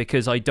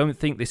 because I don't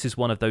think this is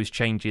one of those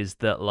changes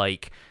that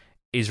like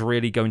is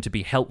really going to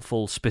be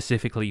helpful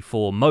specifically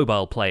for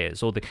mobile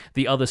players, or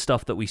the other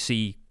stuff that we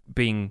see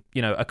being,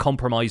 a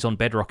compromise on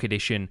Bedrock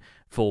Edition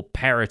for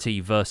parity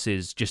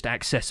versus just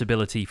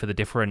accessibility for the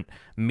different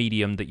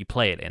medium that you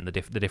play it in, the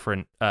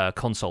different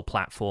console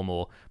platform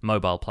or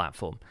mobile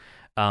platform.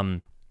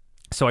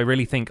 So I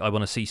really think I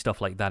want to see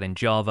stuff like that in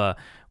Java.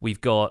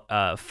 We've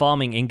got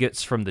farming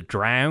ingots from the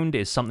Drowned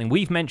is something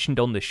we've mentioned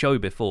on the show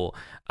before,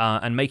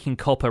 and making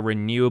copper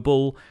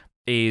renewable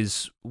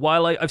is,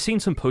 while I've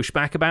seen some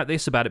pushback about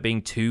this, about it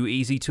being too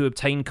easy to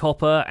obtain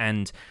copper,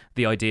 and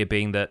the idea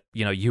being that,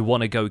 you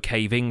want to go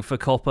caving for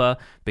copper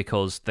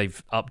because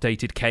they've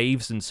updated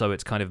caves, and so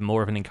it's kind of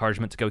more of an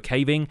encouragement to go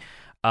caving.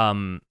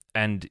 And,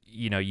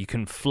 you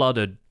can flood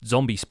a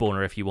zombie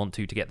spawner if you want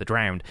to get the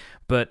Drowned.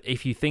 But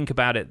if you think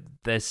about it,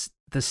 there's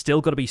still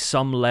got to be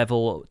some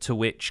level to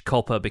which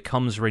copper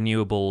becomes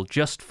renewable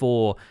just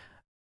for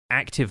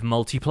active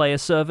multiplayer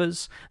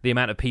servers. The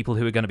amount of people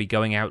who are going to be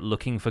going out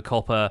looking for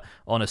copper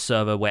on a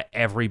server where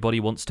everybody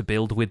wants to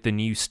build with the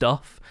new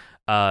stuff,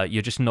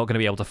 you're just not going to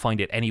be able to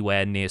find it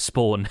anywhere near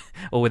spawn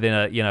or within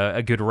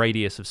a good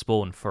radius of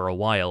spawn for a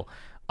while.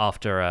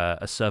 after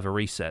a server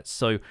resets.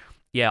 So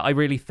yeah, I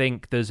really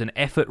think there's an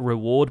effort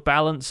reward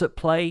balance at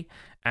play.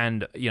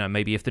 And,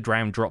 maybe if the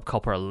drown drop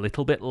copper a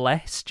little bit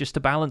less, just to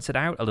balance it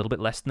out, a little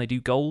bit less than they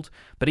do gold.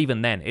 But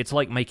even then, it's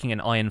like making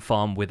an iron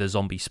farm with a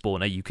zombie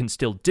spawner. You can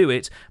still do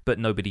it, but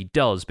nobody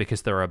does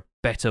because there are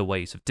better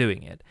ways of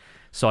doing it.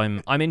 So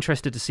I'm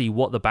interested to see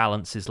what the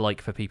balance is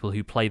like for people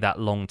who play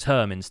that long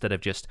term instead of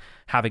just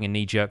having a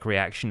knee-jerk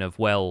reaction of,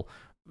 well,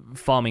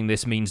 farming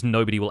this means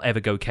nobody will ever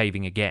go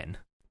caving again.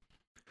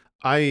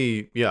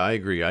 I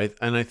agree. I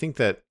think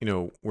that,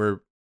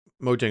 where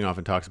Mojang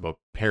often talks about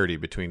parity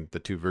between the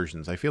two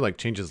versions. I feel like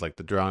changes like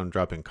the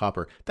drop in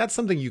copper, that's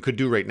something you could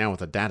do right now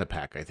with a data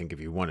pack, I think, if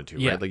you wanted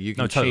to, right? Like you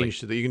can change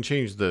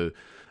the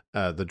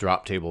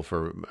drop table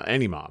for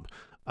any mob.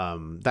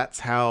 That's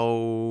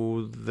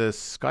how the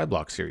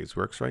Skyblock series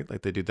works, right?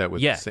 Like they did that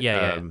with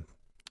the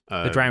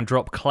drown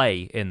drop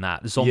clay in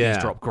that. Zombies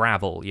drop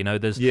gravel.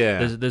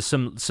 There's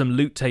some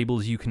loot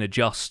tables you can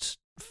adjust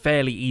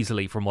fairly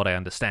easily from what I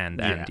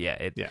understand, and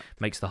it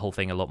makes the whole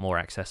thing a lot more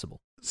accessible.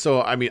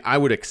 So, I mean, I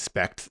would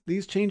expect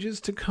these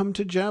changes to come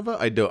to Java.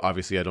 I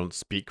don't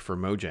speak for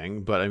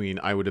Mojang, but I mean,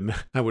 I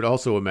would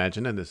also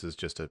imagine, and this is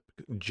just a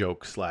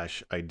joke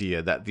 /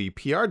 idea, that the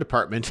PR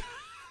department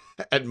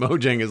at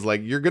Mojang is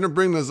like, you're going to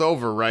bring this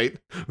over, right?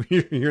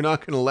 You're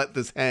not going to let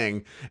this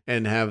hang,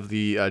 and have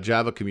the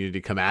Java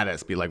community come at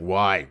us, be like,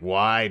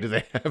 why do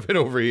they have it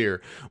over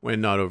here when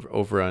not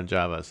over on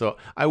Java? So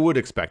I would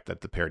expect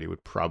that the parity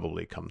would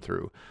probably come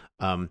through.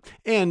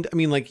 And I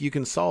mean, like, you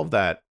can solve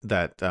that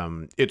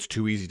it's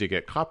too easy to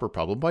get copper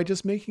problem by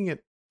just making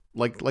it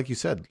like you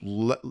said,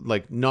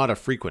 like not a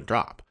frequent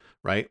drop,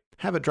 right?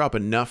 Have it drop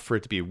enough for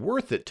it to be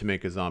worth it to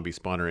make a zombie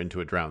spawner into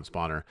a drown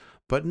spawner,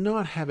 but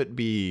not have it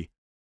be,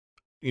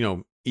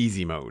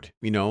 easy mode,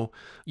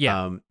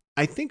 Yeah.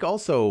 I think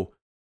also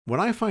when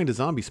I find a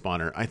zombie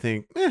spawner, I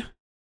think, I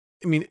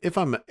mean, if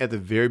I'm at the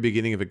very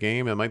beginning of a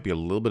game, it might be a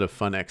little bit of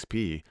fun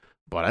XP,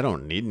 but I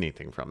don't need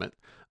anything from it.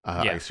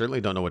 I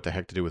certainly don't know what the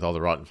heck to do with all the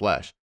rotten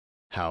flesh.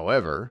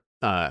 However,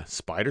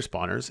 spider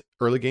spawners,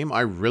 early game,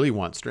 I really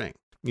want string.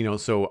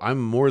 So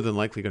I'm more than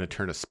likely going to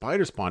turn a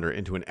spider spawner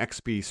into an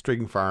XP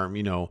string farm.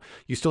 You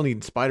still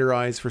need spider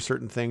eyes for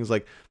certain things.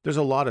 Like, there's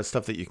a lot of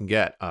stuff that you can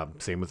get.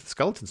 Same with the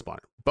skeleton spawner.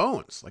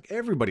 Bones. Like,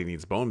 everybody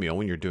needs bone meal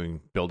when you're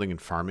doing building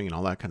and farming and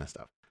all that kind of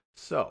stuff.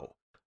 So,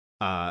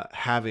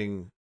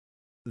 having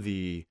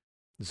the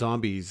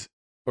zombies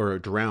or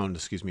drowned,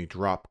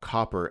 drop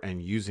copper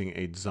and using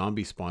a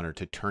zombie spawner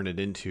to turn it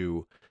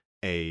into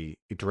a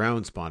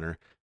drowned spawner,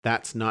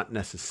 that's not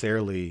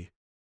necessarily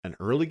an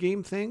early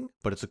game thing,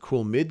 but it's a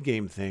cool mid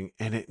game thing,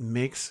 and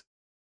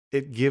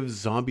it gives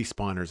zombie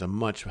spawners a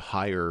much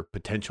higher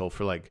potential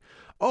for, like,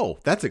 oh,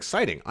 that's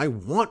exciting, I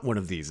want one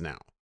of these now,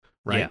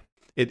 right?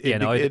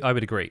 I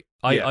would agree.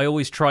 I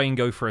always try and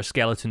go for a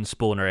skeleton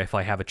spawner if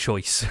I have a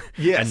choice.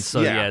 Yes.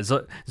 And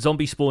so,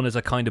 zombie spawners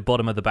are kind of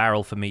bottom of the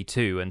barrel for me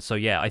too. And so,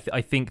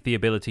 I think the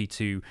ability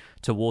to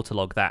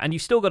waterlog that, and you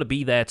still got to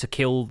be there to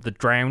kill the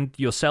drowned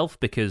yourself,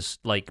 because,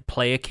 like,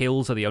 player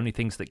kills are the only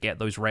things that get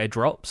those rare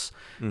drops.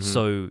 Mm-hmm.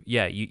 So,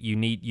 you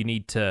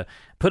need to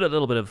put a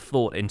little bit of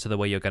thought into the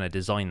way you're going to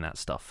design that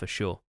stuff, for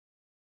sure.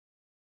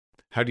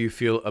 How do you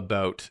feel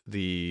about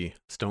the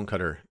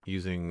stonecutter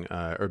being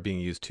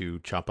used to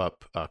chop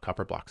up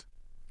copper blocks?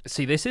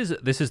 See, this is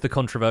the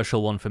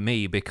controversial one for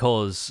me,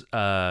 because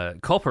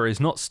copper is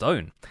not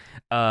stone,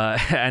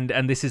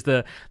 and this is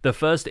the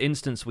first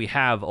instance we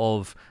have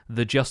of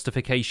the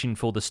justification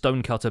for the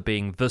stonecutter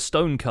being the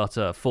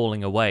stonecutter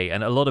falling away.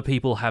 And a lot of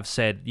people have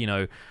said,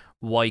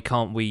 why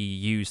can't we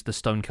use the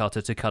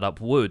stonecutter to cut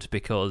up wood,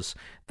 because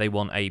they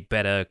want a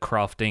better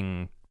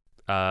crafting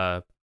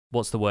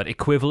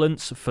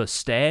equivalence for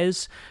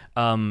stairs,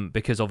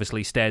 because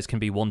obviously stairs can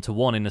be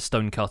 1-to-1 in a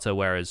stonecutter,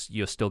 whereas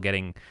you're still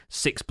getting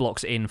 6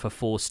 blocks in for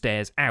 4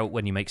 stairs out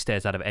when you make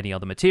stairs out of any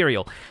other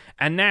material.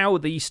 And now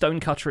the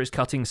stonecutter is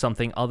cutting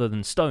something other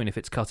than stone. If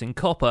it's cutting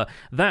copper,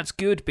 that's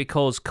good,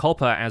 because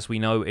copper, as we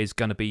know, is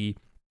going to be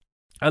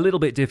a little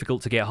bit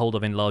difficult to get hold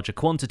of in larger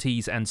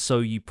quantities, and so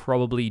you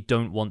probably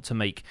don't want to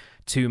make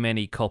too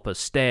many copper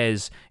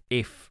stairs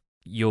if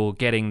you're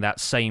getting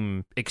that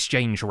same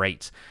exchange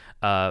rate.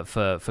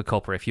 For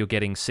copper, if you're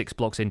getting 6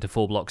 blocks into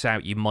 4 blocks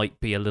out, you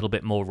might be a little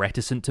bit more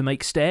reticent to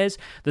make stairs.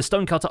 The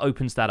stonecutter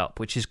opens that up,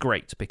 which is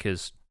great,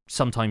 because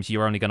sometimes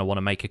you're only going to want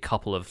to make a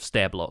couple of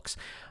stair blocks.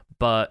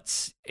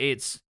 But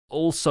it's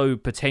also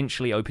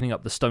potentially opening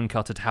up the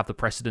stonecutter to have the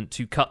precedent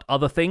to cut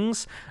other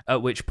things,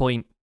 at which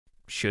point,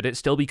 should it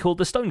still be called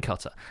the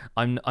stonecutter?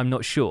 I'm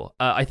not sure.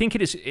 I think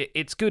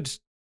it's good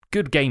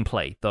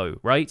gameplay, though,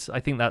 right? I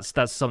think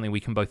that's something we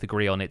can both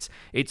agree on.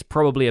 It's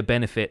probably a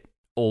benefit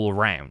all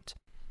around.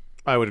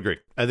 I would agree.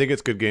 I think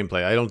it's good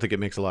gameplay. I don't think it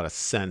makes a lot of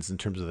sense in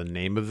terms of the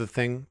name of the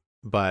thing,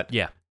 but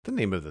the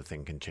name of the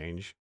thing can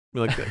change.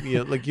 Like,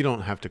 like, you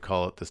don't have to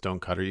call it the stone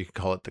cutter. You could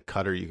call it the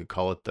cutter. You could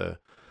call it the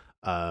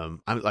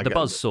the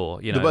buzz saw.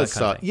 The buzz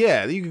saw.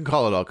 Yeah, you can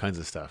call it all kinds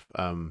of stuff.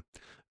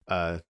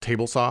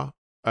 Table saw.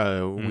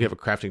 We have a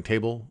crafting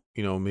table.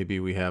 Maybe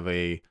we have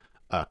a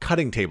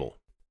cutting table.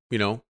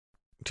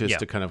 just Yeah.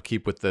 to kind of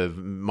keep with the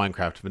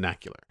Minecraft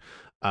vernacular.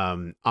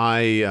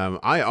 I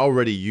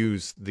already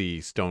use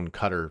the stone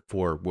cutter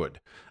for wood.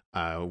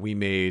 We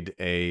made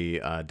a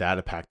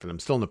data pack that I'm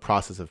still in the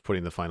process of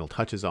putting the final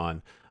touches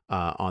on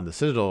the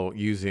Citadel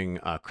using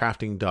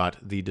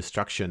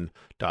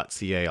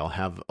crafting.thedestruction.ca. I'll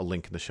have a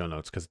link in the show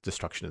notes because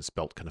destruction is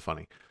spelt kind of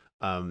funny.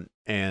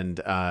 And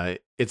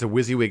it's a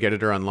WYSIWYG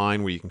editor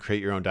online where you can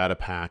create your own data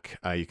pack.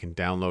 You can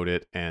download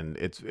it, and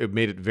it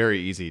made it very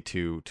easy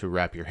to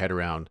wrap your head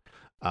around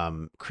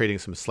creating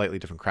some slightly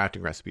different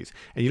crafting recipes.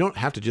 And you don't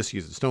have to just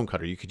use the stone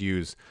cutter. You could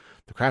use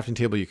the crafting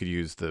table. You could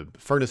use the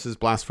furnaces,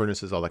 blast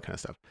furnaces, all that kind of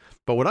stuff.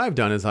 But what I've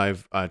done is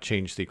I've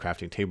changed the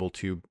crafting table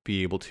to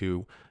be able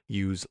to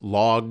use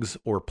logs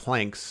or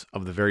planks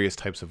of the various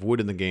types of wood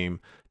in the game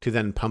to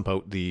then pump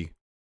out the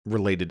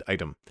related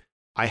item.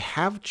 I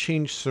have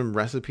changed some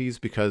recipes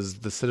because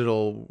the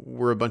Citadel,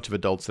 we're a bunch of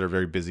adults that are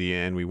very busy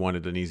and we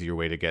wanted an easier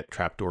way to get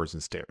trapdoors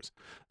and stairs.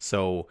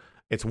 So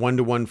it's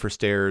 1-to-1 for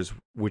stairs,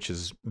 which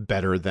is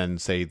better than,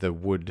 say, the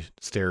wood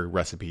stair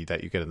recipe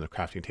that you get in the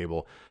crafting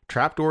table.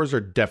 Trapdoors are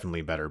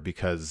definitely better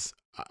because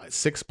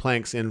 6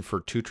 planks in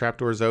for 2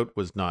 trapdoors out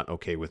was not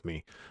okay with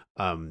me.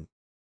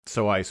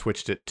 So I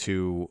switched it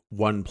to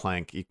 1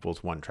 plank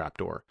equals 1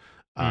 trapdoor.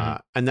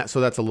 And that's a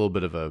little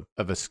bit of a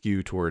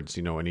skew towards,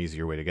 an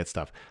easier way to get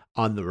stuff.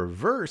 On the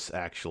reverse,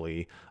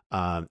 actually,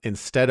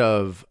 instead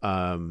of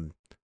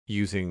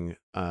using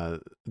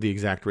the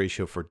exact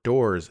ratio for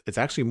doors, it's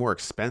actually more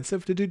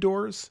expensive to do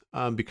doors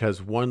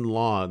because 1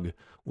 log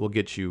will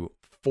get you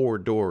 4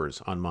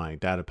 doors on my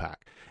data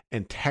pack.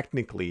 And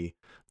technically,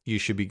 you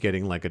should be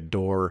getting like a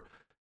door,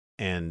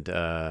 and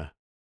you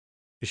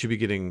should be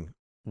getting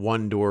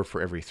 1 door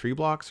for every 3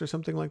 blocks or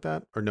something like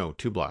that. Or no,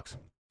 2 blocks.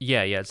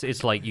 Yeah.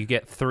 It's like you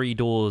get 3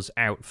 doors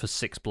out for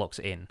 6 blocks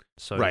in.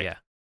 So right. Yeah.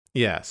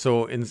 Yeah.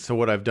 So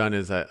what I've done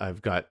is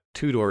I've got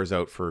 2 doors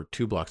out for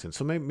 2 blocks in.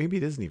 So maybe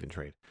it isn't even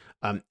trade.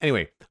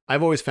 Anyway,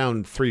 I've always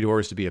found 3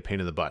 doors to be a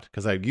pain in the butt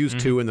because I use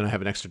 2 and then I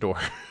have an extra door.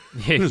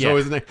 There's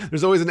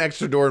always an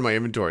extra door in my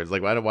inventory. It's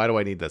like, why do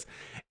I need this?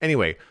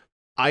 Anyway,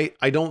 I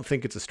don't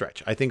think it's a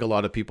stretch. I think a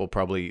lot of people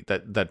probably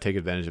that take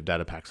advantage of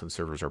data packs on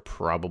servers are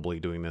probably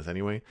doing this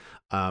anyway.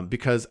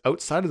 Because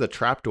outside of the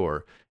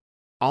trapdoor,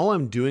 all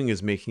I'm doing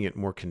is making it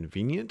more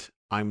convenient.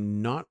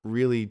 I'm not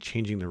really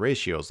changing the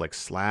ratios. Like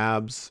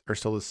slabs are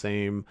still the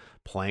same.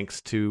 Planks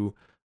to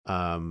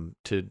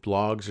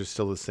logs are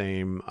still the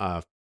same.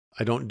 I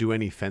don't do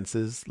any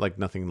fences. Like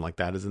nothing like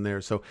that is in there.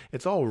 So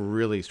it's all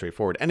really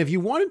straightforward. And if you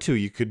wanted to,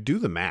 you could do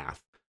the math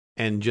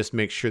and just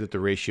make sure that the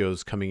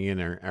ratios coming in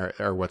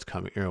are what's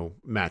coming,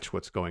 match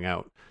what's going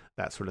out,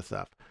 that sort of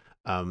stuff.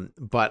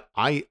 But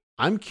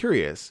I'm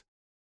curious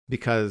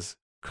because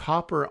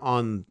copper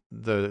on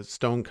the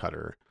stone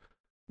cutter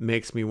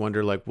makes me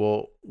wonder, like,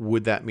 well,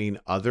 would that mean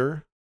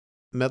other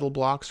metal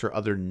blocks or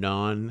other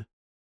non-stone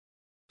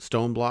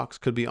blocks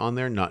could be on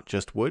there, not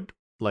just wood?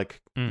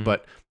 Like,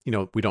 but,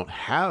 we don't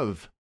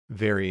have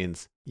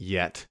variants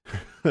yet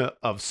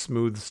of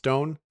smooth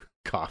stone,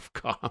 cough,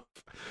 cough,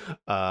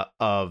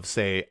 of,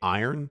 say,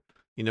 iron.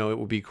 It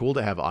would be cool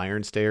to have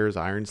iron stairs,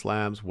 iron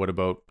slabs. What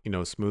about,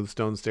 smooth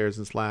stone stairs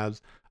and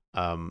slabs?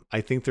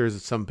 I think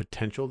there's some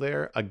potential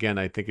there. Again,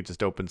 I think it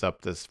just opens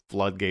up this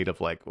floodgate of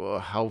like, well,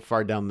 how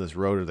far down this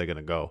road are they going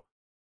to go?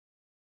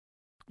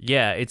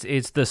 Yeah,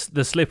 it's the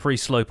slippery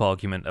slope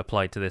argument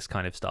applied to this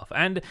kind of stuff.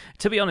 And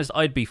to be honest,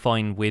 I'd be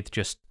fine with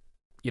just,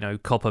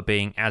 copper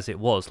being as it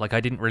was. Like, I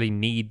didn't really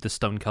need the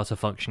stone cutter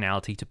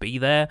functionality to be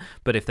there,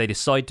 but if they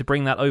decide to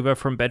bring that over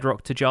from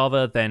Bedrock to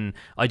Java, then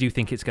I do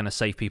think it's going to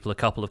save people a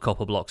couple of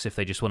copper blocks if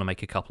they just want to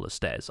make a couple of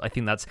stairs. I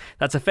think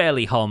that's a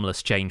fairly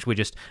harmless change. We're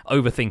just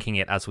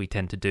overthinking it, as we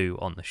tend to do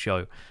on the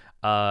show.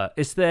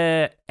 Is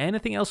there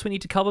anything else we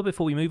need to cover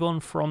before we move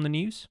on from the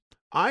news?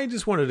 I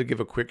just wanted to give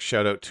a quick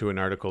shout out to an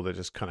article that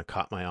just kind of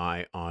caught my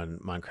eye on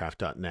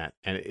Minecraft.net,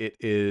 and it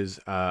is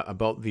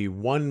about the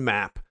one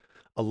map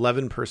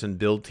 11-person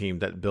build team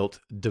that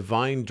built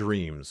Divine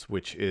Dreams,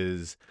 which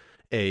is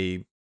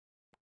a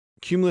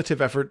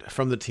cumulative effort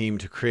from the team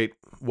to create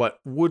what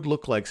would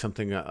look like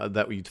something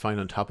that you'd find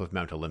on top of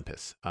Mount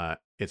Olympus.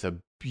 It's a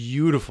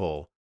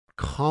beautiful,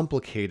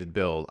 complicated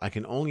build. I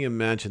can only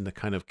imagine the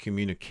kind of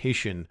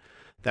communication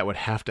that would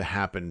have to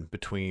happen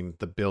between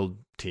the build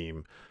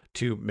team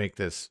to make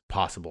this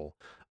possible.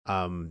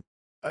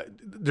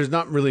 There's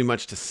not really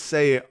much to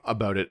say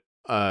about it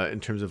in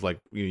terms of, like,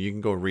 you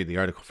can go read the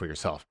article for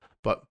yourself,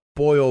 but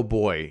boy, oh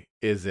boy,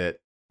 is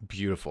it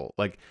beautiful.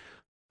 Like,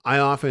 I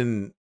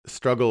often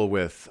struggle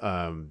with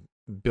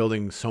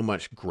building so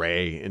much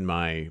gray in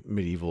my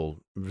medieval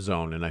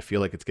zone, and I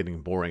feel like it's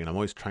getting boring, and I'm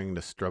always trying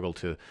to struggle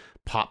to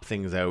pop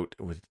things out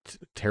with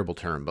terrible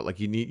term, but like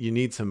you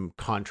need some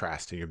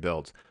contrast in your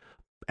builds,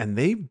 and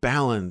they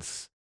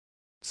balance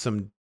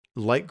some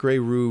light gray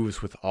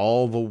roofs with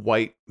all the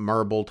white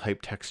marble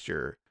type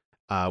texture,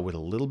 with a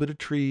little bit of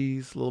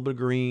trees, a little bit of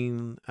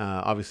green.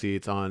 Obviously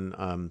it's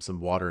on some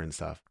water and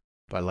stuff,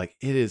 but like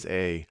it is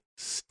a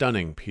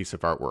stunning piece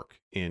of artwork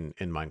in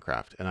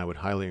Minecraft, and I would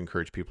highly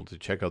encourage people to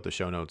check out the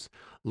show notes,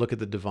 look at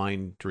the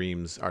Divine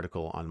Dreams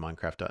article on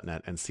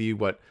Minecraft.net, and see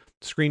what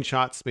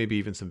screenshots, maybe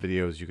even some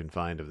videos you can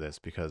find of this,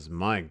 because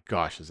my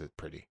gosh, is it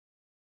pretty.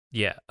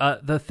 Yeah,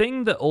 the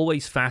thing that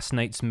always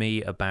fascinates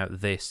me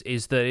about this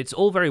is that it's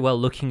all very well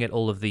looking at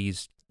all of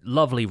these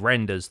lovely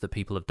renders that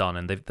people have done,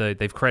 and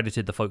they've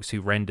credited the folks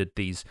who rendered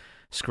these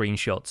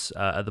screenshots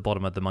at the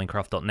bottom of the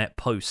Minecraft.net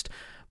post,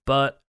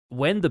 but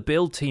when the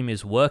build team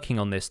is working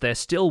on this, they're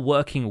still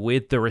working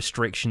with the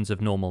restrictions of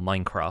normal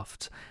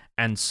Minecraft.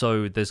 And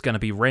so there's going to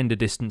be render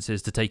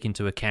distances to take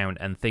into account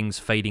and things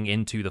fading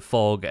into the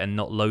fog and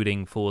not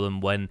loading for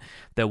them when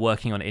they're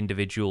working on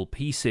individual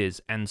pieces.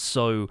 And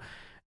so,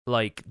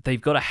 like,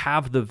 they've got to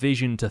have the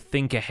vision to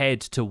think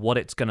ahead to what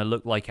it's going to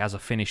look like as a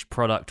finished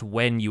product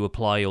when you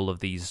apply all of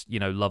these,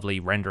 lovely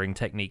rendering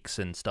techniques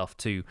and stuff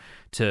to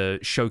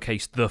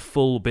showcase the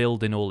full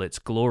build in all its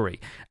glory.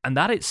 And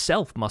that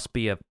itself must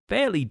be a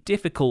fairly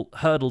difficult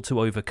hurdle to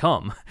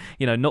overcome,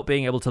 not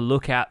being able to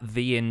look at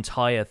the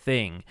entire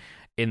thing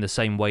in the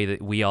same way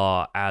that we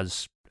are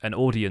as an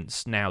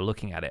audience now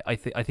looking at it. I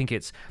think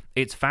it's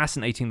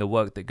fascinating the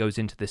work that goes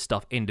into this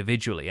stuff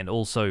individually, and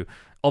also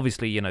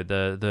obviously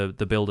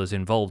the builders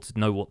involved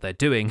know what they're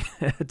doing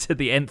to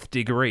the nth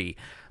degree,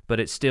 but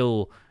it's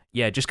still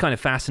just kind of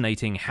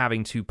fascinating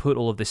having to put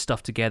all of this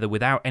stuff together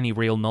without any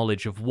real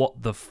knowledge of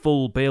what the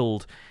full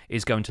build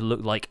is going to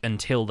look like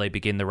until they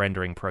begin the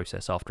rendering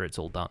process after it's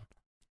all done.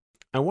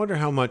 I wonder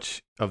how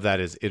much of that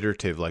is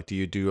iterative. Like, do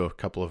you do a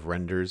couple of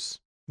renders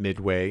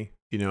midway,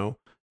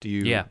 Do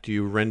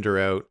you render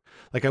out,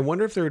 like, I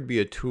wonder if there would be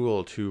a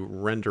tool to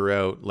render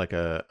out like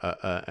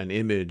an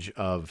image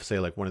of, say,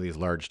 like one of these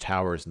large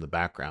towers in the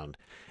background,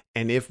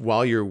 and if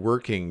while you're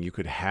working you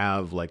could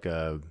have like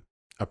a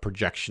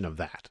projection of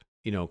that,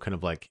 kind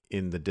of like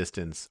in the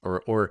distance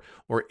or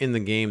in the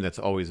game that's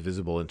always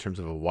visible in terms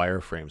of a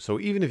wireframe. So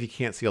even if you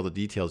can't see all the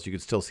details, you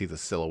could still see the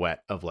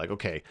silhouette of like,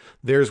 okay,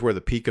 there's where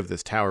the peak of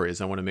this tower is.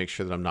 I want to make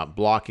sure that I'm not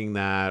blocking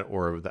that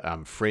or that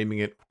I'm framing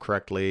it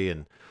correctly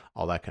and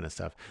all that kind of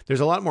stuff.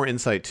 There's a lot more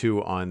insight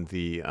too on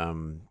the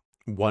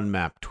One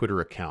Map Twitter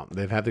account.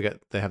 They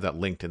have that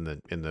linked in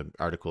the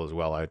article as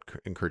well. I'd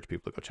encourage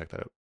people to go check that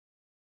out.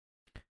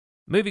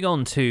 Moving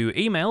on to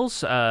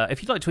emails.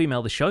 If you'd like to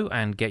email the show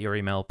and get your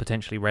email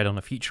potentially read on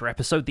a future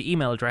episode, the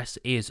email address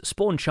is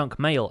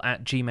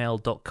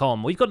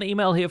spawnchunkmail@gmail.com. We've got an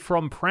email here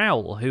from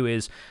Prowl, who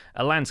is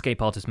a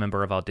landscape artist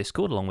member of our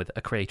Discord, along with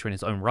a creator in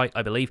his own right,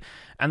 I believe.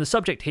 And the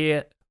subject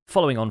here,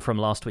 following on from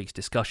last week's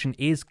discussion,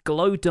 is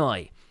glow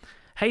dye.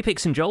 Hey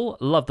Pix and Joel,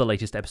 love the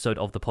latest episode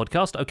of the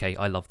podcast. Okay,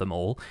 I love them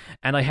all.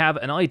 And I have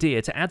an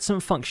idea to add some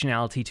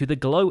functionality to the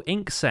glow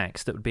ink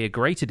sacks that would be a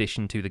great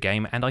addition to the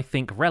game and I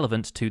think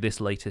relevant to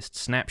this latest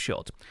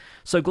snapshot.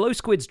 So glow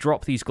squids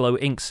drop these glow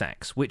ink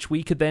sacks, which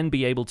we could then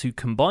be able to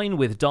combine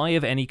with dye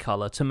of any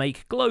colour to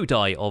make glow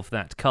dye of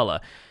that colour.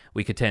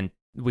 We could then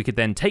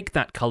take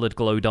that coloured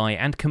glow dye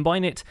and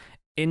combine it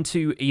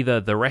into either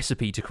the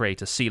recipe to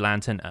create a sea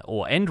lantern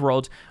or end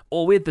rod,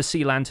 or with the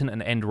sea lantern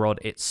and end rod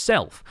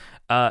itself,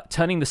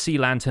 turning the sea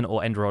lantern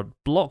or end rod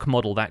block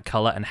model that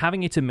color and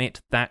having it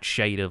emit that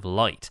shade of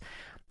light.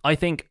 I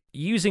think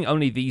using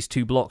only these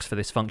two blocks for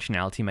this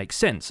functionality makes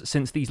sense.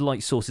 Since these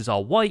light sources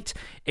are white,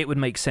 it would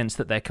make sense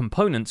that their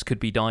components could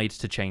be dyed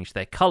to change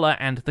their color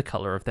and the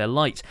color of their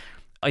light.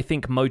 I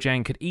think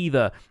Mojang could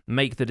either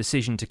make the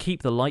decision to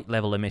keep the light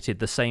level emitted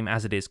the same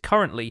as it is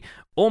currently,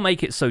 or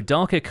make it so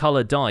darker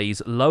color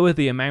dyes lower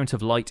the amount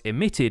of light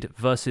emitted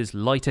versus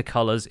lighter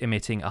colors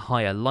emitting a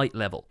higher light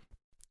level.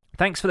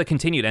 Thanks for the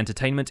continued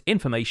entertainment,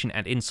 information,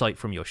 and insight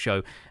from your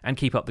show, and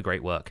keep up the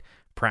great work.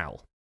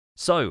 Prowl.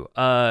 So,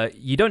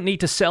 you don't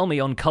need to sell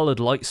me on colored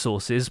light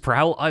sources,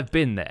 Prowl. I've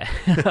been there.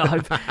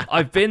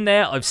 I've been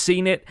there, I've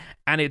seen it,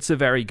 and it's a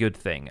very good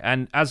thing.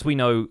 And as we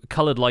know,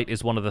 colored light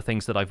is one of the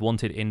things that I've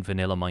wanted in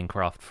vanilla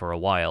Minecraft for a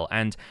while.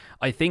 And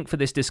I think for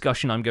this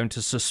discussion, I'm going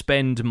to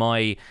suspend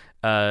my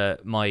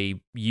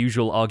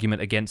usual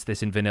argument against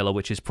this in vanilla,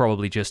 which is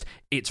probably just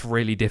it's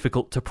really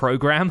difficult to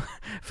program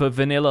for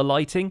vanilla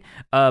lighting.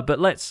 But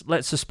let's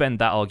suspend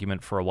that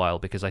argument for a while,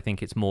 because I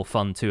think it's more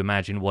fun to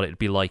imagine what it'd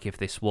be like if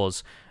this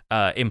was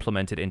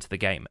implemented into the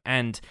game.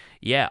 And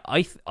yeah,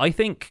 I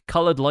think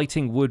colored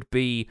lighting would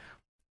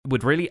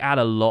really add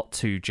a lot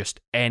to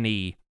just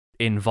any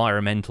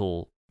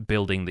environmental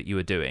building that you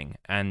were doing.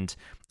 And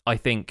I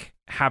think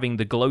having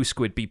the glow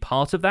squid be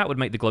part of that would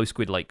make the glow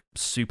squid like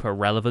super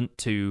relevant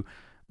to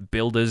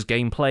builders'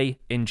 gameplay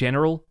in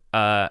general.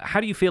 How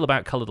do you feel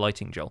about colored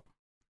lighting, Joel?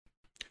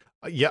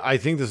 Yeah, I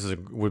think this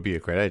would be a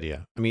great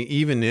idea. I mean,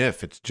 even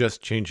if it's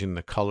just changing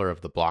the color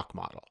of the block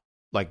model,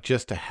 like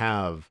just to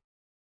have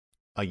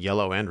a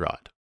yellow end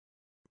rod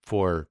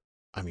for,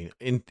 I mean,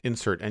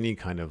 insert any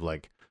kind of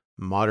like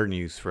modern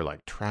use for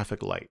like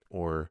traffic light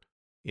or,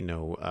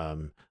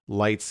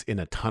 lights in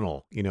a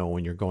tunnel,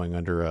 when you're going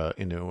under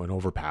an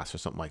overpass or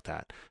something like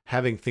that.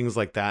 Having things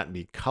like that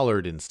be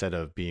colored instead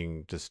of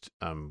being just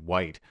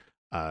white,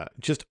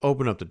 just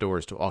open up the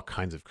doors to all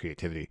kinds of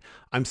creativity.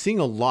 I'm seeing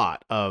a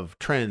lot of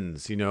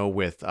trends,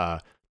 with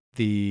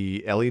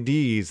the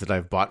LEDs that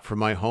I've bought for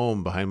my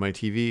home behind my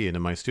TV and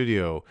in my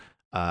studio,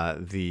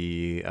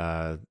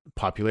 the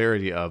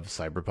popularity of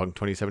Cyberpunk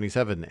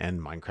 2077 and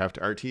Minecraft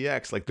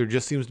RTX. Like there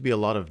just seems to be a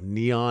lot of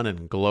neon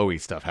and glowy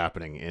stuff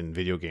happening in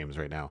video games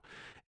right now.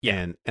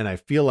 Yeah. And I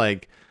feel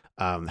like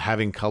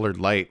having colored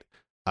light,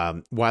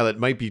 while it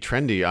might be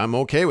trendy, I'm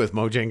okay with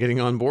Mojang getting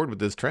on board with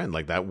this trend.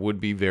 Like that would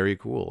be very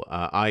cool.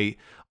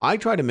 I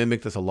try to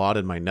mimic this a lot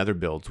in my Nether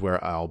builds,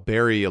 where I'll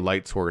bury a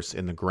light source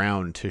in the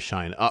ground to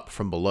shine up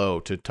from below.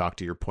 To talk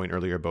to your point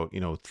earlier about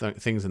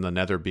things in the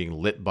Nether being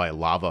lit by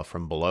lava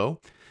from below,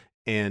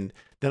 and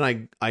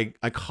then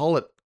I call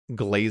it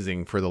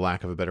glazing for the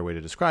lack of a better way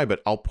to describe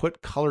it. I'll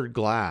put colored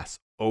glass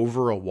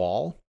over a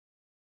wall,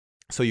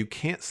 so you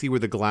can't see where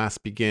the glass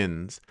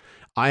begins.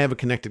 I have a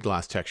connected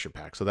glass texture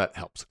pack, so that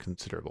helps a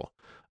considerable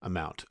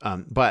amount.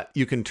 But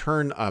you can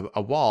turn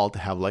a wall to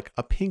have like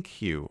a pink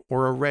hue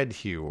or a red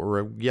hue or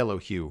a yellow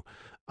hue.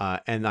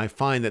 And I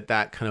find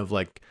that kind of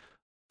like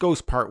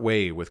goes part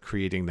way with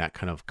creating that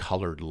kind of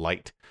colored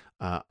light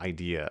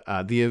idea.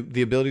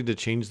 The ability to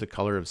change the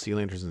color of sea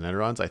lanterns and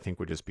netherons, I think,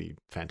 would just be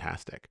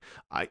fantastic.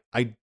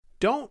 I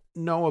don't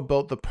know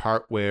about the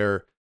part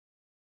where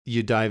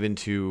you dive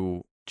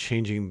into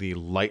changing the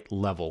light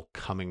level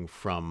coming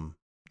from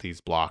these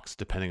blocks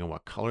depending on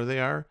what color they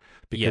are,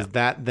 because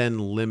that then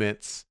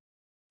limits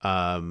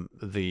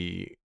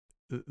the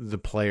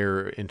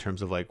player in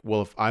terms of like,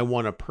 well, if I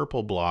want a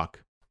purple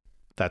block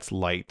that's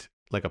light,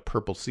 like a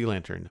purple sea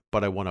lantern,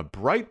 but I want a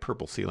bright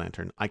purple sea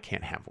lantern, I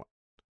can't have one,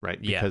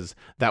 right? Because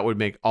that would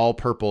make all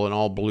purple and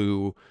all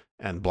blue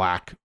and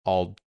black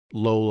all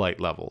low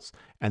light levels,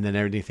 and then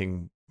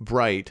anything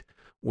bright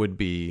would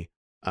be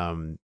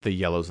the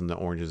yellows and the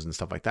oranges and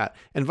stuff like that,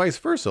 and vice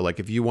versa. Like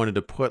if you wanted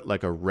to put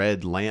like a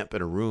red lamp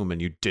in a room and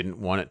you didn't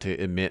want it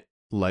to emit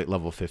light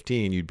level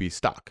 15, you'd be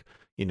stuck,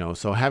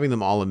 so having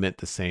them all emit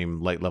the same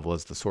light level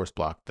as the source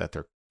block that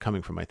they're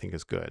coming from, I think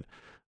is good.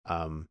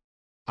 I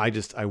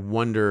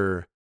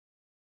wonder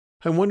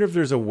if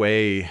there's a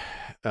way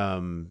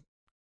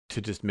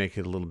to just make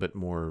it a little bit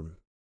more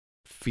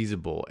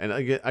feasible. And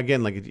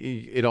again, like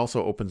it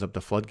also opens up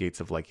the floodgates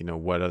of like,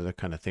 what other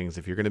kind of things,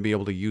 if you're going to be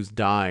able to use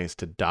dyes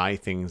to dye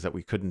things that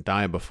we couldn't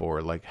dye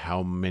before, like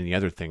how many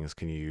other things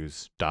can you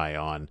use dye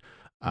on?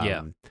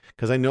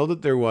 Because I know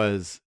that there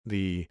was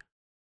the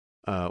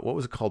what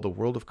was it called, the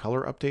World of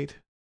Color update?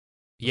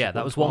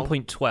 That was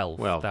 1.12.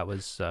 Well, that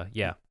was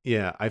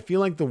I feel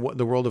like the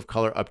World of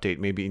Color update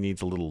maybe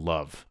needs a little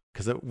love,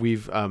 because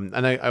we've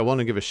and I want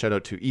to give a shout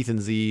out to Ethan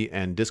Z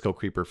and Disco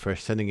Creeper for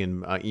sending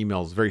in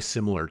emails very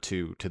similar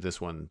to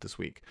this one this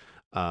week.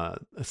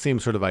 Same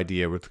sort of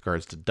idea with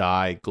regards to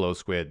dye, glow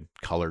squid,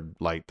 colored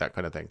light, that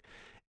kind of thing.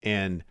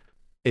 And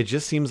it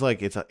just seems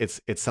like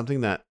it's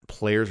something that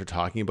players are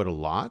talking about a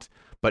lot,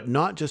 but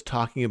not just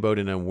talking about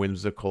in a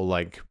whimsical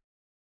like,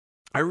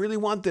 I really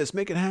want this,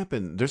 make it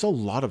happen. There's a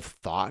lot of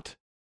thought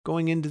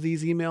going into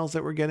these emails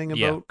that we're getting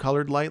about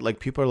colored light. Like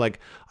people are like,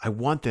 I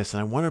want this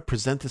and I want to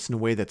present this in a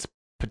way that's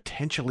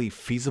potentially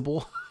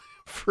feasible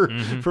for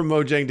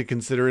Mojang to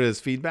consider it as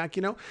feedback,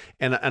 and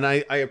I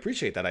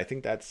appreciate that. I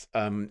think that's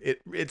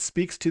it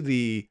speaks to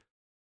the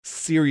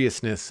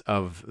seriousness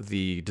of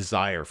the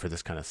desire for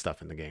this kind of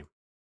stuff in the game.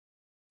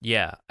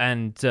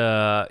 And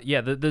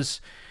there's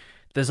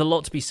a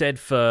lot to be said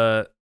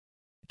for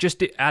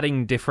just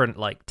adding different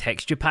like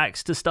texture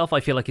packs to stuff.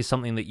 I feel like is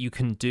something that you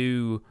can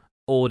do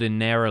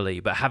ordinarily,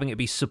 but having it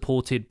be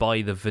supported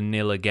by the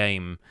vanilla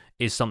game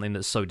is something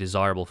that's so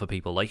desirable for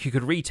people. Like you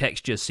could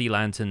retexture sea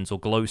lanterns or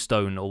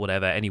glowstone or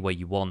whatever any way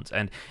you want.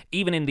 And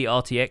even in the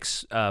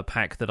RTX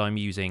pack that I'm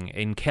using,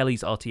 in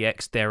Kelly's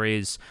RTX, there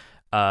is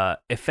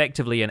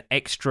effectively an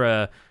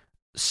extra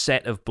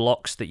set of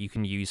blocks that you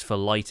can use for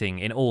lighting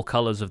in all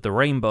colors of the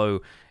rainbow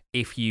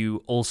if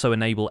you also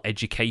enable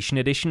Education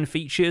Edition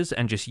features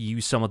and just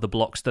use some of the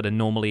blocks that are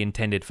normally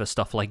intended for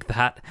stuff like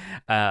that,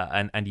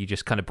 and you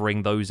just kind of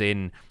bring those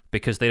in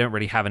because they don't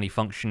really have any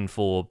function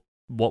for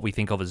what we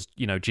think of as,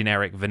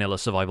 generic vanilla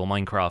survival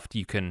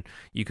Minecraft.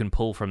 You can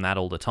pull from that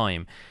all the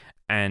time,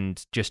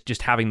 and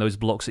just having those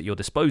blocks at your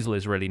disposal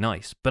is really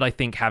nice. But I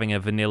think having a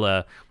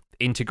vanilla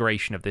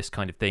integration of this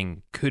kind of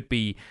thing could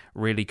be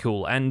really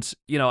cool. And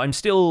I'm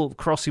still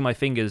crossing my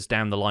fingers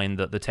down the line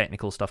that the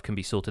technical stuff can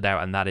be sorted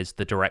out, and that is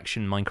the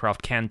direction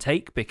Minecraft can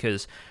take,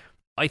 because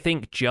I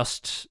think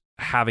just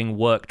having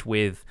worked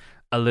with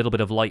a little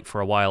bit of light for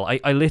a while,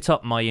 I lit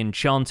up my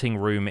enchanting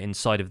room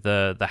inside of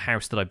the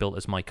house that I built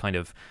as my kind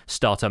of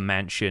starter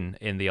mansion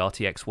in the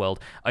RTX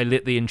world. I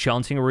lit the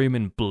enchanting room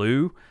in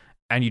blue,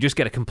 and you just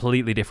get a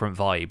completely different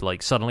vibe.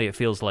 Like, suddenly it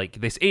feels like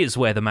this is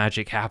where the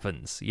magic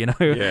happens,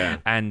 Yeah.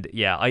 And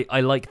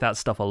I like that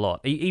stuff a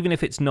lot. Even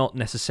if it's not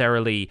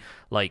necessarily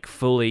like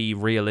fully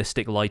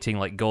realistic lighting,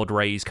 like God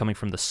rays coming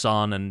from the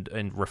sun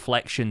and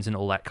reflections and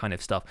all that kind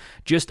of stuff.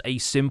 Just a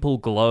simple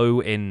glow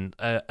in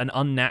an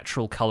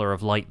unnatural color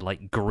of light,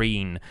 like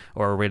green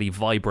or a really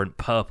vibrant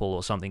purple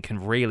or something,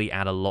 can really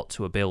add a lot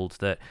to a build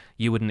that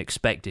you wouldn't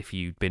expect if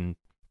you'd been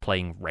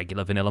playing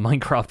regular vanilla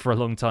Minecraft for a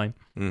long time.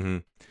 Mm-hmm.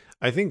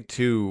 I think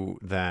too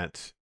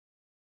that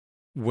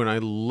when I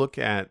look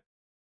at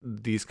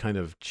these kind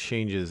of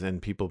changes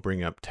and people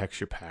bring up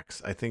texture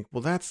packs, I think,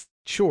 well, that's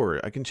sure,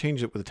 I can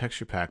change it with a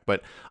texture pack,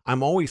 but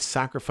I'm always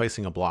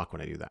sacrificing a block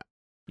when I do that.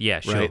 Yeah,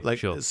 sure, Right. Like,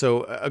 sure.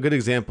 so a good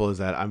example is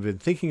that I've been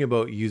thinking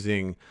about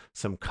using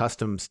some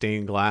custom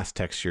stained glass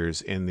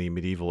textures in the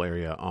medieval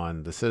area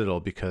on the Citadel,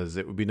 because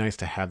it would be nice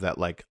to have that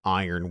like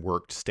iron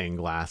worked stained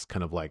glass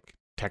kind of like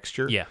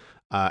texture, Yeah.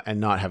 and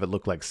not have it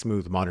look like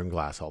smooth modern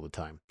glass all the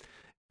time.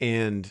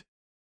 And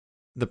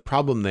the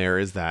problem there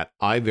is that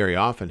I very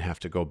often have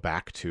to go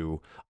back to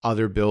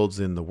other builds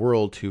in the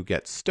world to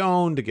get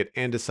stone, to get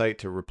andesite,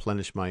 to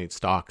replenish my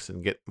stocks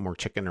and get more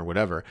chicken or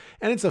whatever.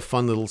 And it's a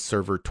fun little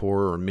server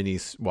tour or mini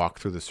walk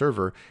through the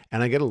server.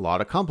 And I get a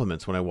lot of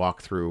compliments when I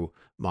walk through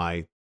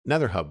my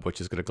nether hub, which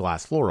has got a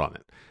glass floor on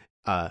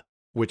it.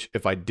 Which,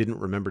 if I didn't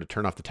remember to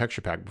turn off the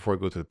texture pack before I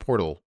go through the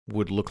portal,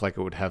 would look like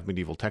it would have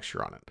medieval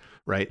texture on it,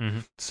 right? Mm-hmm.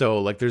 So,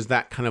 like, there's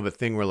that kind of a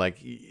thing where, like,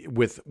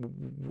 with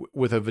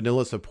a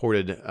vanilla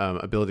supported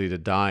ability to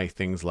dye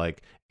things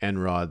like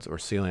end rods or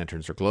sea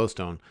lanterns or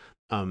glowstone,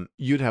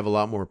 you'd have a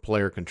lot more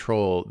player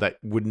control that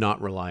would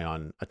not rely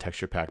on a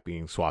texture pack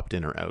being swapped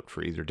in or out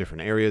for either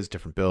different areas,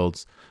 different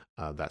builds,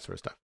 that sort of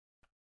stuff.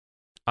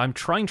 I'm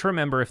trying to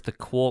remember if the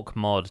Quark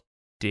mod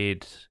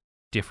did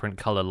different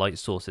color light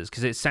sources,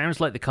 because it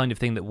sounds like the kind of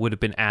thing that would have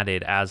been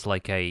added as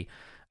like a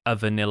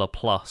vanilla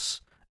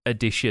plus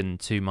addition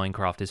to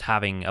Minecraft, is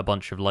having a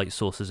bunch of light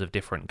sources of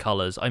different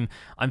colors.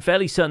 I'm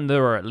fairly certain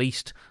there are at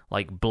least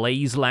like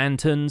blaze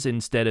lanterns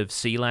instead of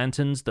sea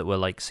lanterns that were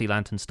like sea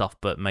lantern stuff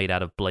but made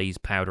out of blaze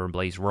powder and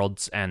blaze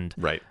rods, and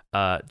right,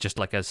 just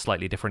like a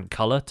slightly different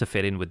color to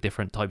fit in with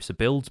different types of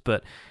builds.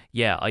 But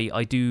yeah,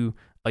 I do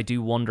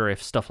wonder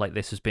if stuff like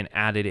this has been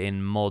added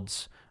in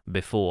mods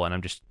before, and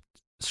I'm just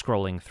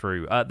scrolling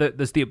through.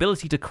 There's the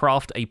ability to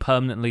craft a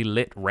permanently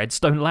lit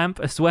redstone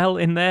lamp as well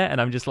in there, and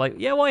I'm just like,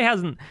 yeah, why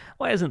hasn't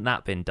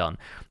that been done?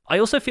 I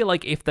also feel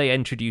like if they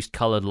introduced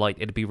colored light,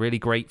 it'd be really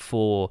great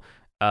for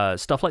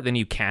stuff like the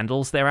new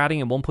candles they're adding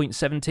in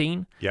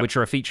 1.17, yep, which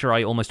are a feature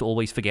I almost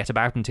always forget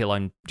about until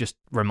I'm just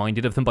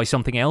reminded of them by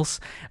something else.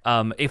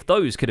 If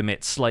those could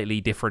emit slightly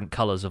different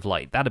colors of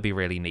light, that'd be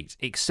really neat,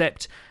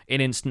 except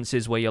in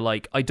instances where you're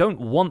like, I don't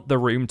want the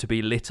room to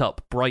be lit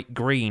up bright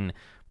green,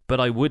 but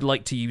I would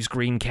like to use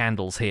green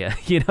candles here,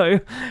 you know?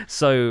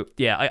 So,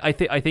 yeah, I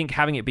think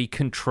having it be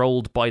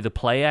controlled by the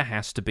player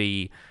has to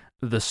be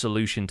the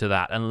solution to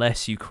that,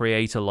 unless you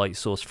create a light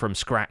source from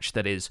scratch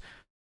that is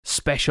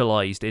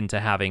specialized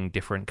into having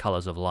different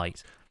colors of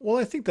light. Well,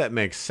 I think that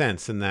makes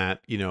sense in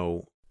that, you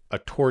know, a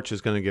torch is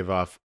going to give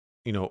off,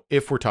 you know,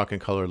 if we're talking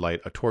color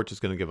light, a torch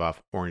is going to give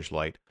off orange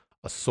light.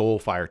 A soul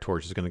fire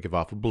torch is going to give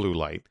off a blue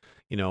light.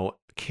 You know,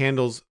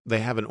 candles, they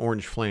have an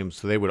orange flame,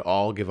 so they would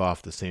all give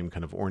off the same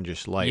kind of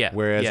orangish light. Yeah,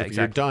 Whereas yeah, if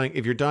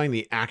you're dying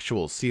the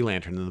actual sea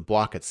lantern and the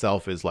block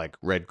itself is like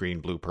red, green,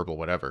 blue, purple,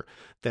 whatever,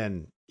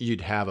 then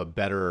you'd have a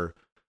better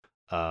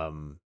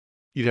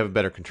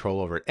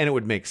control over it, and it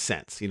would make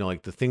sense. You know,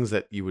 like the things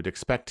that you would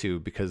expect to,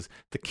 because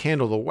the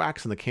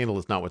wax in the candle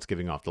is not what's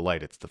giving off the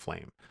light; it's the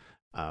flame.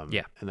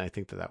 Yeah, and I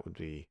think that would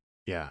be.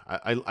 Yeah,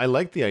 I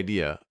like the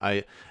idea.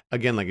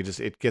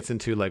 It gets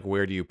into like,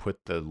 where do you put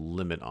the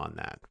limit on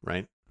that,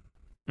 right?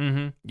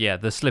 Mm-hmm. Yeah,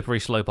 the slippery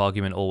slope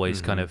argument always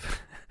kind of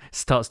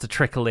starts to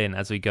trickle in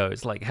as we go.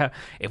 It's like,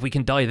 if we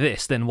can dye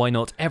this, then why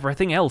not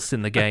everything else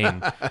in the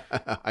game?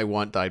 I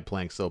want dyed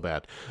planks so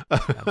bad.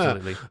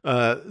 Absolutely.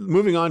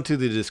 Moving on to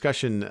the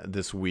discussion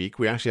this week,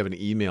 we actually have an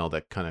email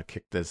that kind of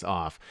kicked this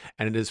off,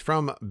 and it is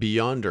from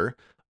Beyonder,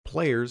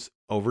 Players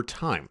Over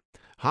Time.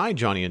 Hi,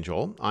 Jonny and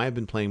Joel. I have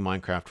been playing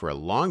Minecraft for a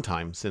long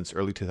time, since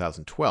early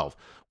 2012.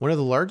 One of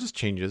the largest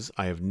changes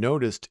I have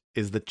noticed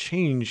is the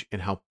change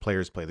in how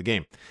players play the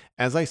game.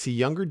 As I see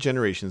younger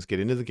generations get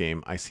into the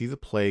game, I see the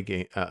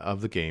play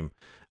of the game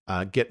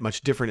get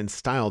much different in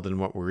style than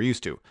what we're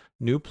used to.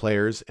 New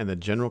players and the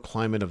general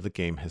climate of the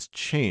game has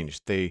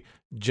changed. The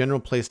general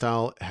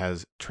playstyle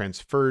has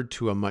transferred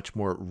to a much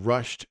more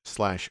rushed /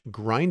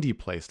 grindy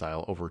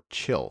playstyle over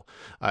chill.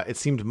 It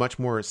seemed much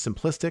more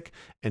simplistic,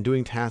 and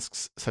doing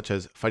tasks such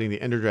as fighting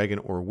the Ender Dragon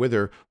or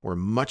Wither were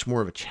much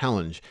more of a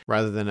challenge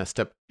rather than a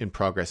step in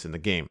progress in the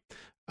game.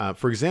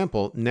 For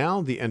example,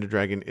 now the Ender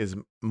Dragon is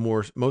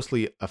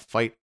mostly a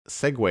fight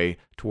segue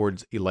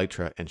towards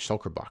Elytra and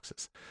shulker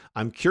boxes.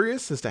 I'm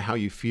curious as to how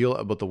you feel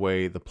about the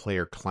way the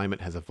player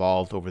climate has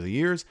evolved over the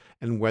years,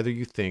 and whether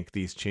you think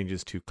these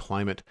changes to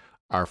climate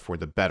are for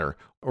the better,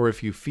 or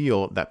if you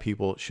feel that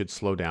people should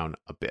slow down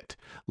a bit.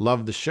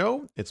 Love the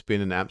show. It's been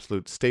an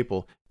absolute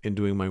staple in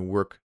doing my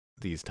work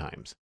these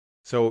times.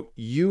 So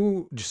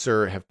you,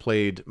 sir, have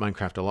played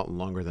Minecraft a lot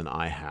longer than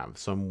I have.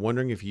 So I'm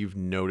wondering if you've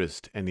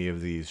noticed any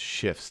of these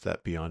shifts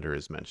that Beyonder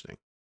is mentioning.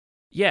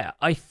 Yeah,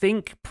 I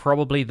think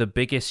probably the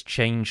biggest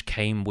change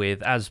came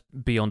with, as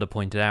Beyonder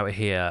pointed out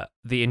here,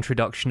 the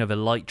introduction of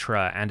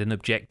Elytra and an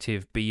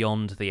objective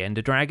beyond the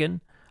Ender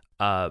Dragon,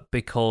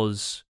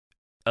 because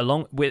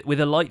along with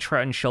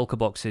Elytra and shulker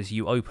boxes,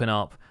 you open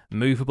up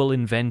movable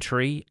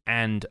inventory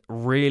and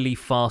really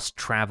fast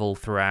travel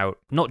throughout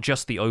not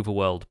just the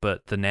overworld,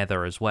 but the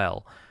nether as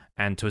well,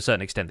 and to a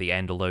certain extent the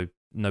end, although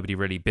nobody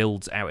really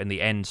builds out in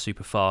the end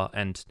super far,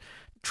 and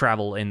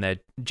travel in there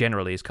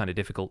generally is kind of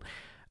difficult.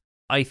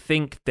 I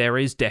think there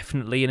is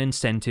definitely an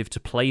incentive to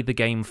play the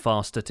game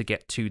faster to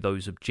get to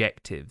those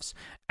objectives,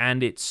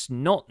 and it's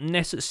not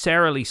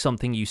necessarily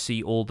something you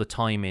see all the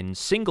time in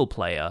single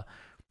player,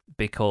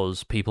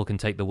 because people can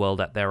take the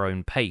world at their